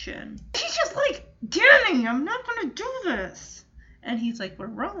contraction? She's just like, Danny, I'm not going to do this. And he's like, we're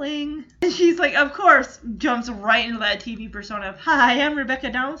rolling. And she's like, of course, jumps right into that TV persona of, hi, I'm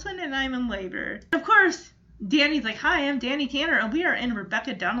Rebecca Donaldson and I'm in labor. Of course, Danny's like, hi, I'm Danny Tanner and we are in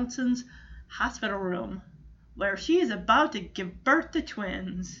Rebecca Donaldson's hospital room where she is about to give birth to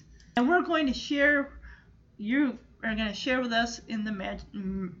twins. And we're going to share, you are going to share with us in the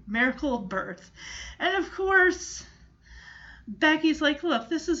miracle of birth. And of course, Becky's like, look,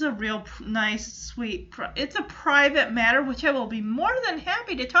 this is a real nice, sweet, it's a private matter, which I will be more than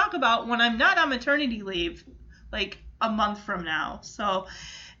happy to talk about when I'm not on maternity leave, like a month from now. So,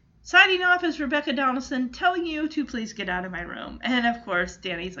 signing off is Rebecca Donaldson telling you to please get out of my room. And of course,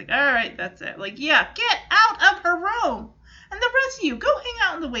 Danny's like, all right, that's it. Like, yeah, get out of her room. And the rest of you, go hang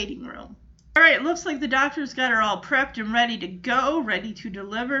out in the waiting room. All right, looks like the doctor's got her all prepped and ready to go, ready to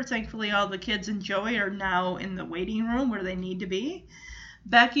deliver. Thankfully, all the kids and Joey are now in the waiting room where they need to be.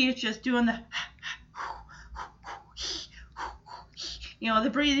 Becky is just doing the, the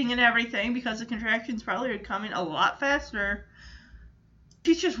breathing and everything because the contractions probably are coming a lot faster.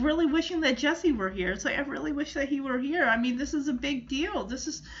 She's just really wishing that Jesse were here. It's like, I really wish that he were here. I mean, this is a big deal.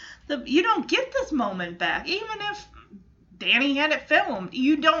 You don't get this moment back, even if Danny had it filmed.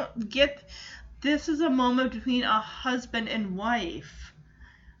 You don't get, this is a moment between a husband and wife.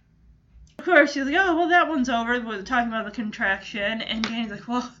 Of course, she's like, oh, well, that one's over. We're talking about the contraction. And Danny's like,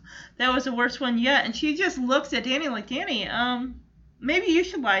 well, that was the worst one yet. And she just looks at Danny like, Danny, maybe you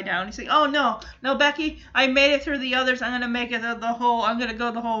should lie down. He's like, oh, no, Becky, I made it through the others. I'm going to make it I'm going to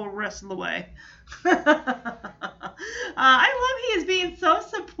go the whole rest of the way. I love he is being so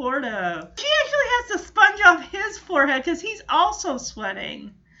supportive. She actually has to sponge off his forehead because he's also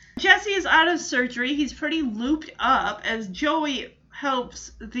sweating. Jesse is out of surgery. He's pretty looped up as Joey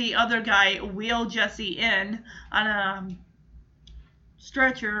helps the other guy wheel Jesse in on a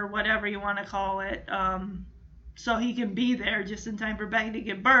stretcher or whatever you want to call it, so he can be there just in time for Becky to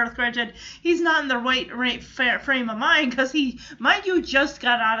give birth. Granted, he's not in the right frame of mind because he, mind you, just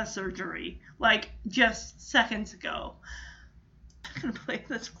got out of surgery, like just seconds ago. I'm going to play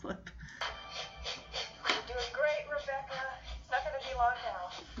this clip. You're doing great, Rebecca. It's not going to be long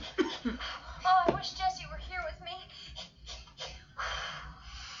now. Oh, I wish Jesse were here with me.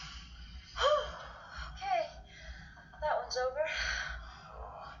 Okay, that one's over.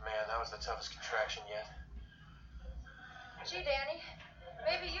 Oh, man, that was the toughest contraction yet. Gee, Danny,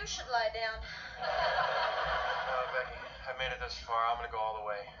 maybe you should lie down. Becky, I made it this far. I'm going to go all the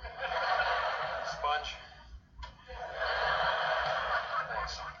way. Sponge.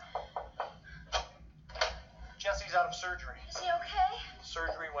 Thanks. Jesse's out of surgery. Is he okay?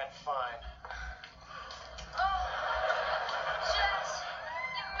 Surgery went fine. Oh, Jess,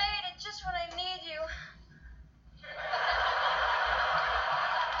 you made it just when I need you.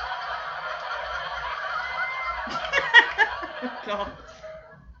 God.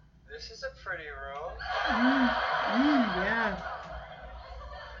 This is a pretty room. Yeah.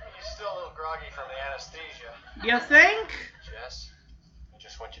 He's still a little groggy from the anesthesia. You think? Jess, I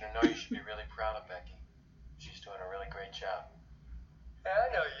just want you to know you should be really proud of Becky. She's doing a really great job. Hey, I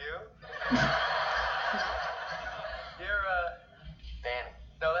know you. You're, Danny.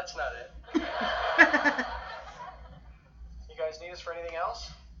 No, that's not it. You guys need us for anything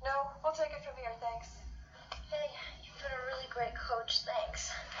else? No, we'll take it from here, thanks. Hey, you've been a really great coach.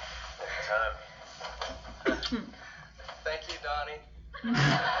 Thanks. Anytime. Thank you, Donnie.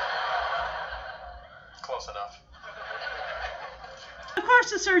 Close enough. Of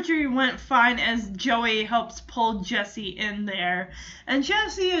course, the surgery went fine as Joey helps pull Jesse in there. And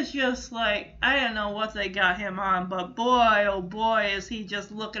Jesse is just like, I don't know what they got him on, but boy, oh boy, is he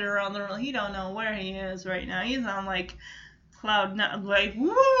just looking around the room. He don't know where he is right now. He's on like cloud nine, like,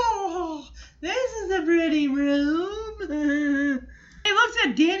 whoa, this is a pretty room. He looks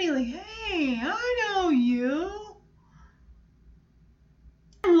at Danny like, hey, I know you.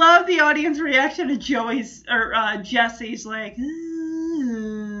 I love the audience reaction to Jesse's like,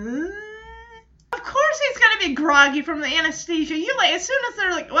 of course he's gonna might be groggy from the anesthesia. You like, as soon as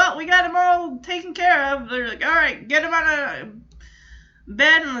they're like, well, we got him all taken care of, they're like, all right, get him on a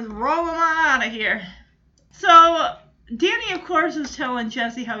bed and let's roll him on out of here. So Danny, of course, is telling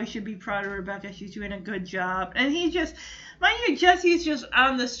Jesse how he should be proud of Rebecca. She's doing a good job. And he just, mind you, Jesse's just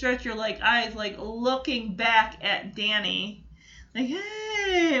on the stretcher, like, eyes, like, looking back at Danny. Like,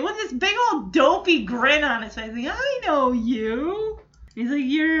 hey, with this big old dopey grin on his face. Like, I know you. He's like,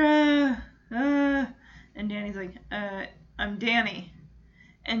 you're, and Danny's like, I'm Danny.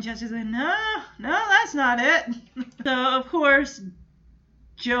 And Jesse's like, no, that's not it. So, of course,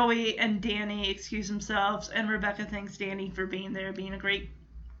 Joey and Danny excuse themselves, and Rebecca thanks Danny for being there, being a great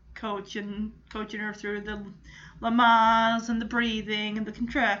coach and coaching her through the Lamaze and the breathing and the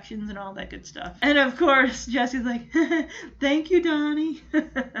contractions and all that good stuff. And of course, Jesse's like, thank you, Donnie. Becky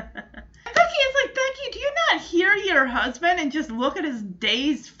is like, Becky, do you not hear your husband and just look at his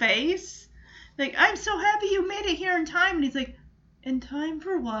dazed face? Like, I'm so happy you made it here in time. And he's like, in time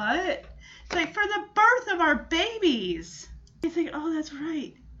for what? It's like, for the birth of our babies. He's like, oh, that's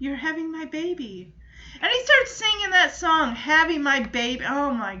right. You're having my baby. And he starts singing that song, Having My Baby.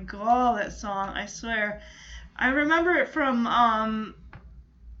 Oh, my God, that song. I swear. I remember it from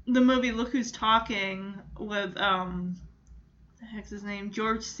the movie Look Who's Talking with, what the heck's his name?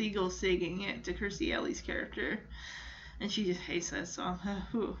 George Segal singing it to Kirstie Alley's character. And she just hates that song.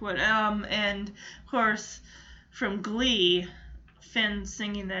 And, of course, from Glee, Finn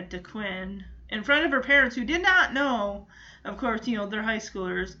singing that to Quinn in front of her parents who did not know. Of course, you know, they're high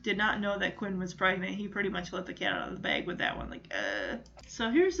schoolers, did not know that Quinn was pregnant. He pretty much let the cat out of the bag with that one. Like,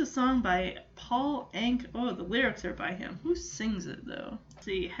 So here's the song by Paul Anka. Oh, the lyrics are by him. Who sings it, though? Let's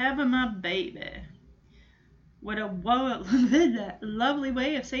see, Having My Baby. What a lovely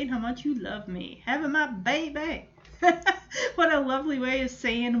way of saying how much you love me. Having my baby. What a lovely way of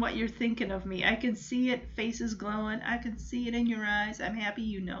saying what you're thinking of me. I can see it, faces glowing. I can see it in your eyes. I'm happy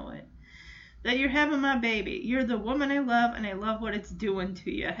you know it. That you're having my baby. You're the woman I love, and I love what it's doing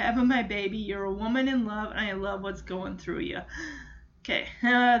to you. Having my baby. You're a woman in love, and I love what's going through you. Okay.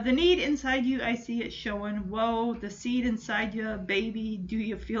 The need inside you, I see it showing. Whoa, the seed inside you, baby. Do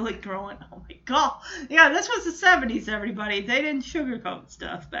you feel it growing? Oh, my God. Yeah, this was the 70s, everybody. They didn't sugarcoat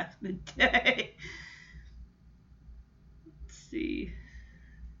stuff back in the day. Let's see.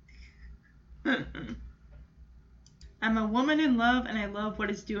 I'm a woman in love, and I love what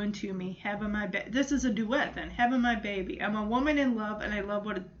it's doing to me. Having my this is a duet, then. Having my baby. I'm a woman in love, and I love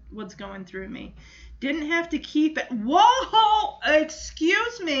what's going through me. Didn't have to keep it. Whoa!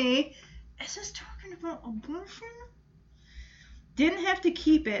 Excuse me. Is this talking about abortion? Didn't have to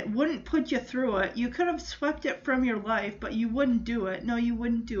keep it. Wouldn't put you through it. You could have swept it from your life, but you wouldn't do it. No, you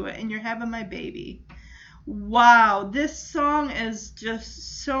wouldn't do it. And you're having my baby. Wow. This song is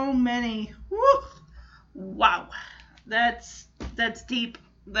just so many. Woo! Wow. That's deep.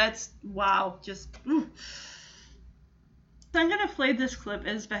 That's wow. Just. Ooh. So I'm going to play this clip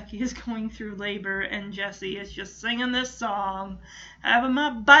as Becky is going through labor and Jesse is just singing this song, Having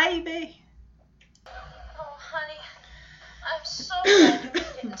My Baby. Oh, honey, I'm so glad you made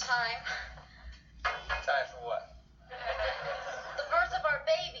it in time. Time for what? The birth of our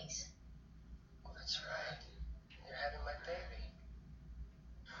babies. Oh, that's right. You're having my baby.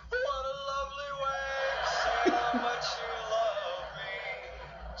 What a lovely way to say how much you love me.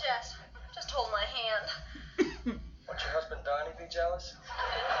 Jess, just hold my hand. Won't your husband Donnie be jealous?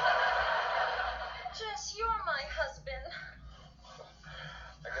 Jess, you're my husband.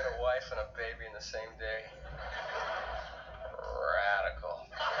 I got a wife and a baby in the same day. Radical.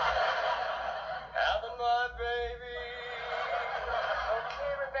 Having my baby.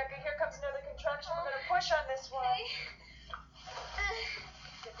 Okay, Rebecca, here comes another contraction. We're going to push on this one.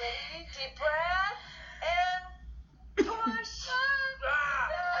 Get ready, deep breath, and push.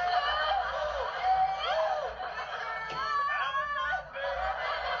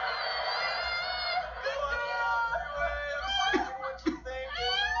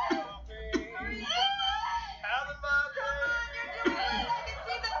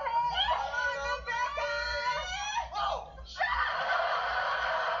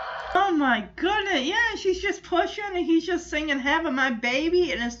 Oh my goodness, yeah, she's just pushing and he's just singing Having My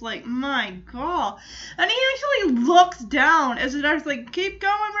Baby, and it's like, my God. And he actually looks down as the doctor's like, keep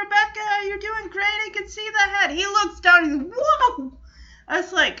going, Rebecca, you're doing great, I can see the head. He looks down and he's like, whoa! I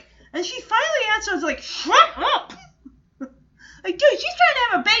was like, and she finally answers like, shut up! Like, dude, she's trying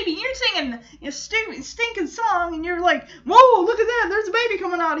to have a baby, and you're singing a stinking song, and you're like, whoa, look at that, there's a baby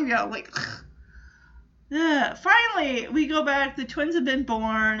coming out of you. Like, finally, we go back. The twins have been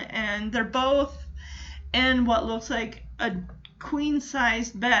born, and they're both in what looks like a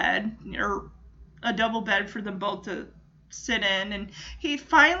queen-sized bed, or a double bed for them both to sit in, and he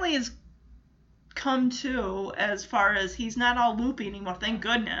finally has come to as far as he's not all loopy anymore, thank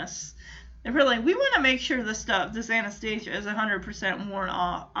goodness. They're really, we want to make sure this anesthesia is 100% worn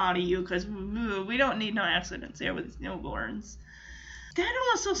out of you, because we don't need no accidents here with these newborns. That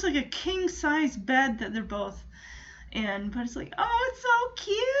almost looks like a king-size bed that they're both in, but it's like, oh, it's so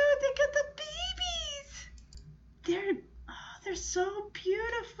cute. They got the babies. They're so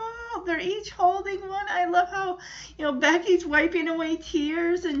beautiful. They're each holding one. I love how, Becky's wiping away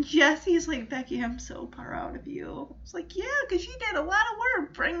tears, and Jesse's like, Becky, I'm so proud of you. It's like, yeah, because she did a lot of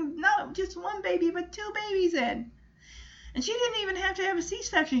work. Bring not just one baby, but 2 babies in. And she didn't even have to have a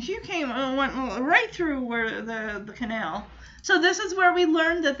C-section. She went right through where the canal. So this is where we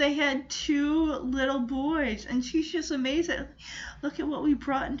learned that they had 2 little boys, and she's just amazed at, look at what we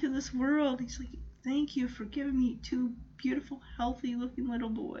brought into this world. He's like, thank you for giving me 2 beautiful, healthy-looking little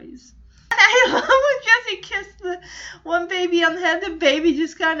boys. And I love when Jesse kissed the one baby on the head. The baby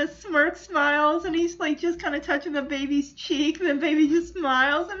just kind of smiles, and he's like just kind of touching the baby's cheek, and the baby just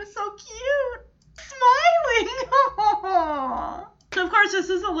smiles, and it's so cute. Smiling! Aww. So, of course, this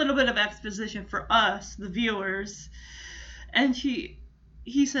is a little bit of exposition for us, the viewers. And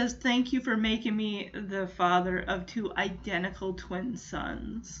he says, thank you for making me the father of 2 identical twin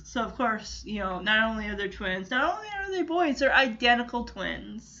sons. So, of course, not only are they twins, not only are they boys, they're identical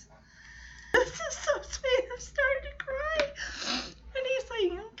twins. This is so sweet. I'm starting to cry. And he's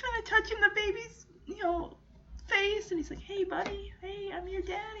like, kind of touching the baby's, face. And he's like, hey, buddy. Hey, I'm your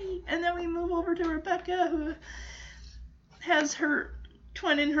daddy. And then we move over to Rebecca, who has her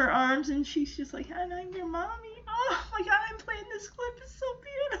twin in her arms. And she's just like, and I'm your mommy. Oh my God, I'm playing this clip. It's so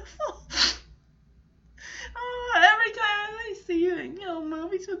beautiful. Oh, every time I see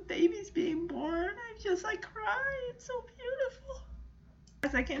movies with babies being born, I cry. It's so beautiful.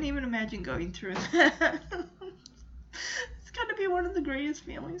 I can't even imagine going through that. It's got to be one of the greatest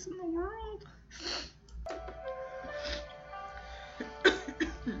feelings in the world. Beck,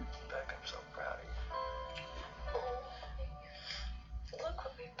 I'm so proud of you. Look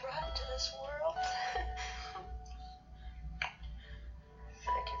what we brought into this world.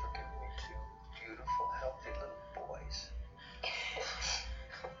 Thank you for giving me 2 beautiful, healthy little boys.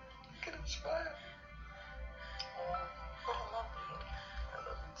 Look at him smile. I love you. I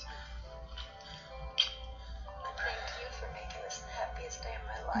love you too. And thank you for making this the happiest day of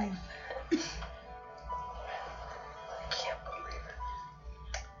my life. I can't believe it.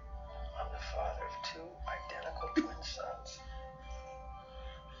 I'm the father of 2 identical twin sons.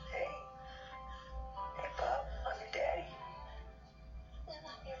 Hey, Bob, I'm your daddy. And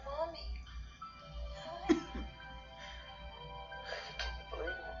I'm your mommy. Becky, can you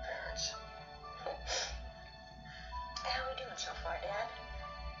believe it? We're parents. How are we doing so far, Dad?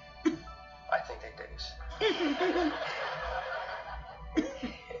 I think they dig us.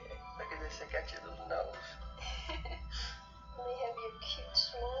 Look at this, I got your little nose. We have your cute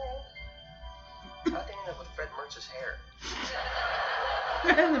smile. How'd they end up with Fred Mertz's hair?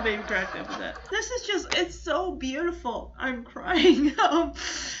 And the baby cracked up with that. This is just, it's so beautiful. I'm crying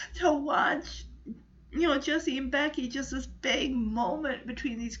to watch, Jesse and Becky, just this big moment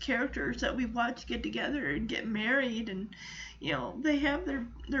between these characters that we watch get together and get married, and, they have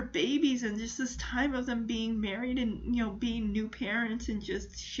their babies, and just this time of them being married and, being new parents and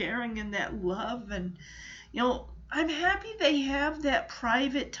just sharing in that love. And, I'm happy they have that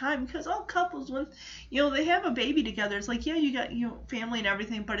private time, because all couples, when, they have a baby together, it's like, yeah, you got, family and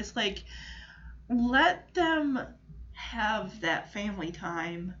everything, but it's like, let them have that family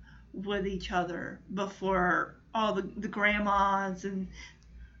time with each other before all the grandmas and,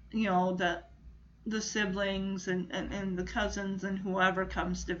 the siblings and the cousins and whoever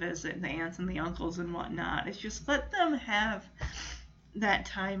comes to visit, and the aunts and the uncles and whatnot. It's just, let them have that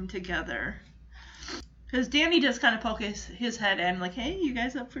time together. Because Danny does kind of poke his head in, like, hey, you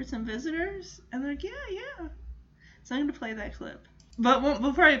guys up for some visitors? And they're like, yeah. So I'm going to play that clip. But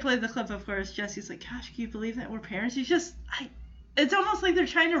before I play the clip, of course, Jesse's like, gosh, can you believe that we're parents? It's almost like they're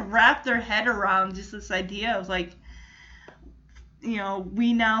trying to wrap their head around just this idea of, like,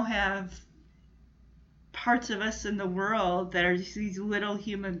 we now have parts of us in the world that are just these little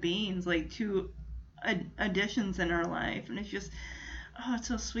human beings, like 2 additions in our life. And it's just... oh, it's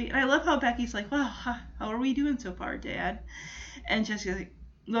so sweet. And I love how Becky's like, well, how are we doing so far, Dad? And Jesse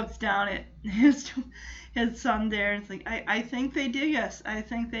looks down at his son there, and it's like, I think they dig us. I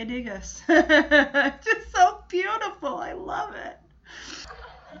think they dig us. It's just so beautiful. I love it.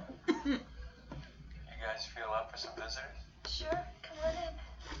 You guys feel up for some visitors? Sure, come on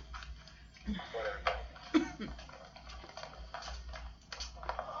in. Whatever.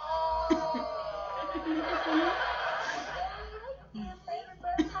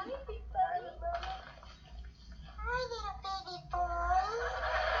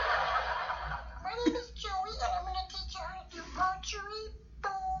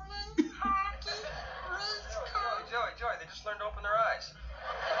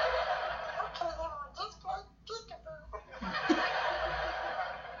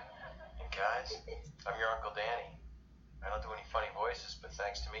 guys. I'm your Uncle Danny. I don't do any funny voices, but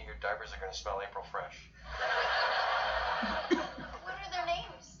thanks to me, your diapers are going to smell April fresh. What are their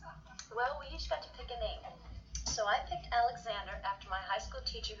names? Well, we each got to pick a name. So I picked Alexander after my high school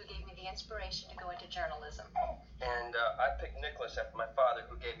teacher who gave me the inspiration to go into journalism. And I picked Nicholas after my father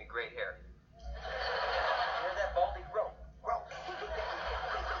who gave me great hair. Hear that, Baldy? Grow.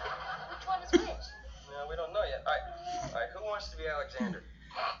 Which one is which? No, we don't know yet. All right, who wants to be Alexander?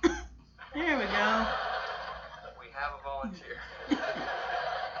 There we go. We have a volunteer. They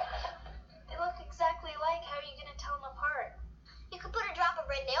look exactly alike. How are you going to tell them apart? You could put a drop of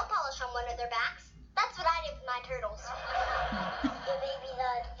red nail polish on one of their backs. That's what I did with my turtles. The babies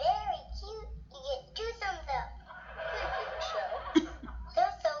are very cute. You get two thumbs up.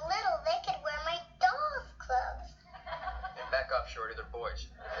 They're so little they could wear my doll's clothes. And back up, Shorty, they're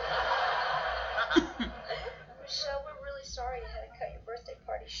boys. Michelle, we're really sorry you had to cut your birthday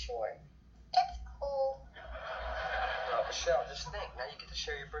party short. It's cool. Michelle, just think. Now you get to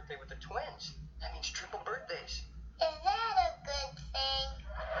share your birthday with the twins. That means triple birthdays. Is that a good thing?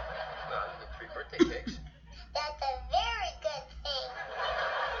 Well, you get 3 birthday cakes. That's a very good thing.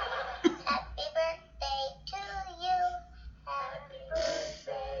 Happy birthday to you. Happy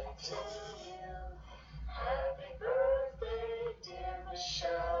birthday to you. Happy birthday, dear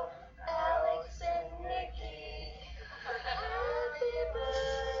Michelle, Alex, and Nikki. Happy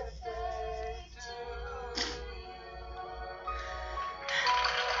birthday to you.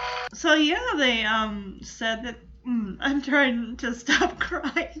 So yeah, they said that I'm trying to stop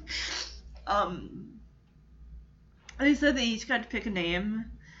crying. They said they each got to pick a name.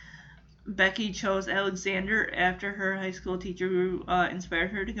 Becky chose Alexander after her high school teacher who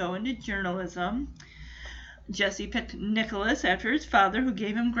inspired her to go into journalism. Jesse picked Nicholas after his father who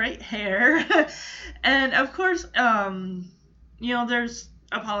gave him great hair. And of course, there's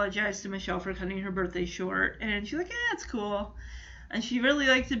apologized to Michelle for cutting her birthday short. And she's like, yeah, it's cool. And she really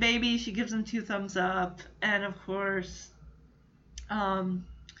likes the baby. She gives him 2 thumbs up. And of course,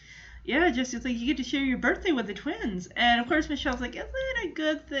 Jesse's like, you get to share your birthday with the twins. And of course, Michelle's like, isn't that a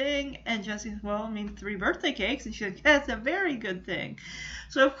good thing? And Jesse's, 3 birthday cakes. And she's like, that's a very good thing.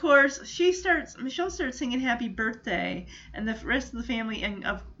 So of course, Michelle starts singing happy birthday. And the rest of the family, and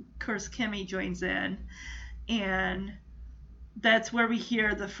of course, Kimmy joins in. And that's where we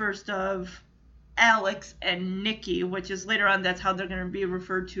hear the first of Alex and Nikki, which is later on, that's how they're going to be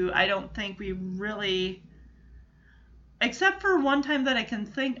referred to. I don't think we really, except for one time that I can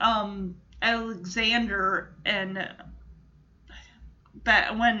think, Alexander and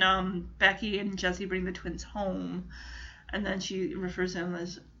when Becky and Jesse bring the twins home, and then she refers to them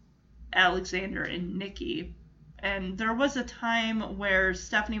as Alexander and Nikki. And there was a time where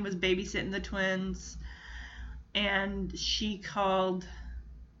Stephanie was babysitting the twins, and she called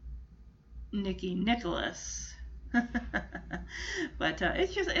Nikki Nicholas. But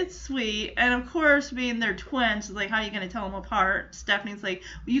it's sweet. And of course, being they're twins, like, how are you going to tell them apart? Stephanie's like,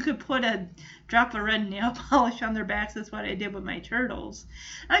 well, you could put a drop of red nail polish on their backs. That's what I did with my turtles.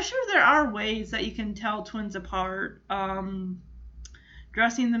 I'm sure there are ways that you can tell twins apart.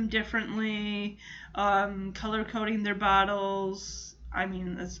 Dressing them differently, color coding their bottles. I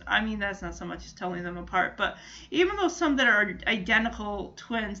mean, that's not so much as telling them apart, but even though some that are identical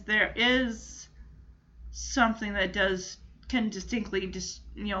twins, there is something that can distinctly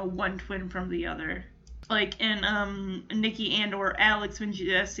one twin from the other. Like in Nikki and or Alex, when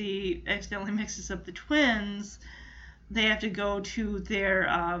Jesse accidentally mixes up the twins, they have to go to their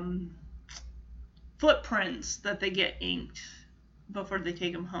footprints that they get inked before they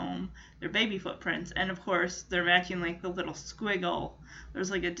take them home, their baby footprints, and of course they're matching like the little squiggle.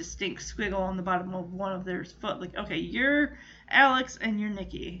 There's like a distinct squiggle on the bottom of one of their foot. Like, okay, you're Alex and you're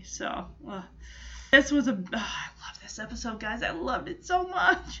Nikki. So this was I love this episode, guys. I loved it so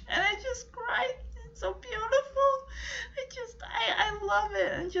much, and I just cried. It's so beautiful. I love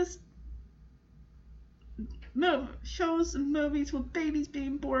it. And just shows and movies with babies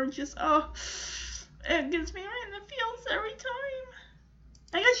being born, just it gets me right in the feels every time.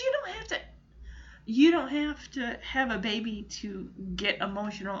 I guess you don't have to have a baby to get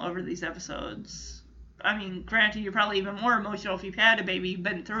emotional over these episodes. I mean, granted, you're probably even more emotional if you've had a baby, you've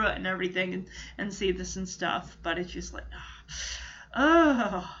been through it and everything, and see this and stuff. But it's just like,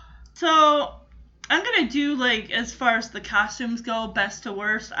 So I'm gonna do, like, as far as the costumes go, best to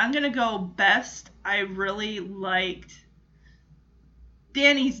worst. I'm gonna go best. I really liked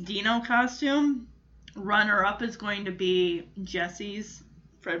Danny's Dino costume. Runner up is going to be Jesse's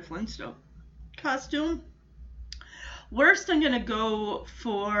Fred Flintstone costume. Worst, I'm going to go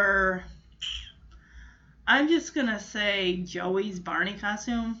for I'm just going to say Joey's Barney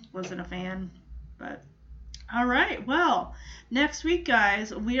costume. Wasn't a fan, but all right. Well, next week,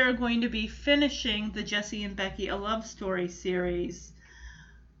 guys, we are going to be finishing the Jessie and Becky A Love Story series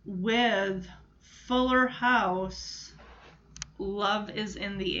with Fuller House, Love is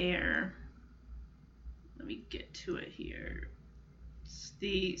in the Air. Let me get to it here. It's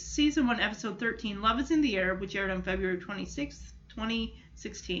the season 1, episode 13, Love is in the Air, which aired on February 26th,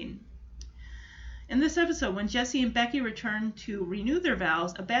 2016. In this episode, when Jessie and Becky return to renew their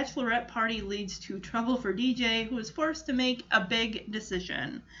vows, a bachelorette party leads to trouble for DJ, who is forced to make a big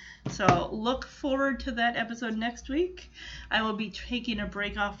decision. So look forward to that episode next week. I will be taking a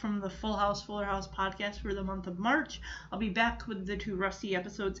break off from the Full House, Fuller House podcast for the month of March. I'll be back with the 2 Rusty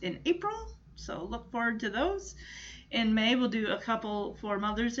episodes in April, so look forward to those. In May, we'll do a couple for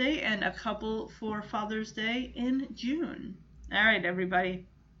Mother's Day and a couple for Father's Day in June. All right, everybody.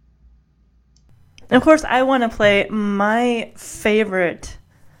 And of course, I want to play my favorite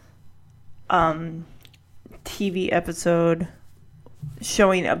TV episode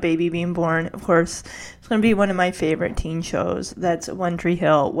showing a baby being born. Of course, it's going to be one of my favorite teen shows. That's One Tree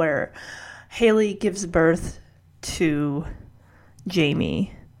Hill, where Haley gives birth to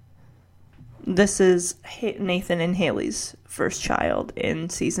Jamie. This is Nathan and Haley's first child in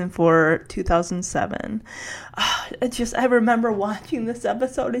season 4, 2007. I remember watching this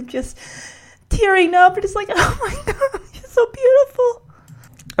episode and just tearing up, and it's like, oh my god, she's so beautiful.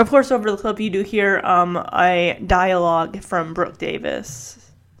 Of course, over the clip you do hear a dialogue from Brooke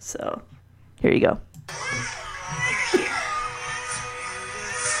Davis. So, here you go.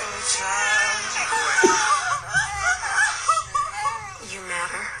 You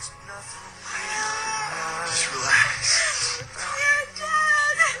matter. Just relax. You're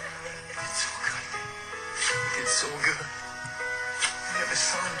dead. It's so good. We have a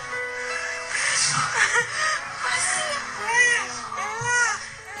son.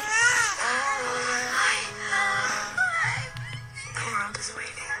 The world is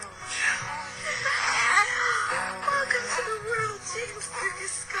waiting. Welcome to the world, James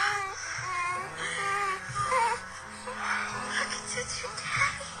Scott. Look at your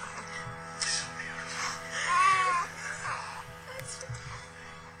daddy. So beautiful.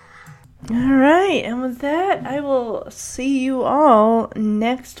 All right, and with that, I will see you all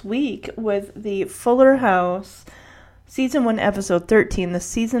next week with the Fuller House Season 1, Episode 13, the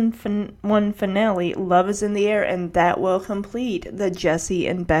Season 1 finale, Love is in the Air, and that will complete the Jessie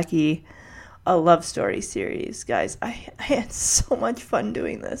and Becky A Love Story series. Guys, I had so much fun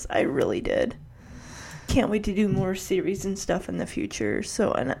doing this. I really did. Can't wait to do more series and stuff in the future.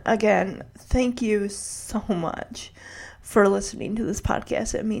 So, and again, thank you so much for listening to this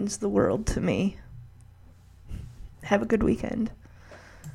podcast. It means the world to me. Have a good weekend.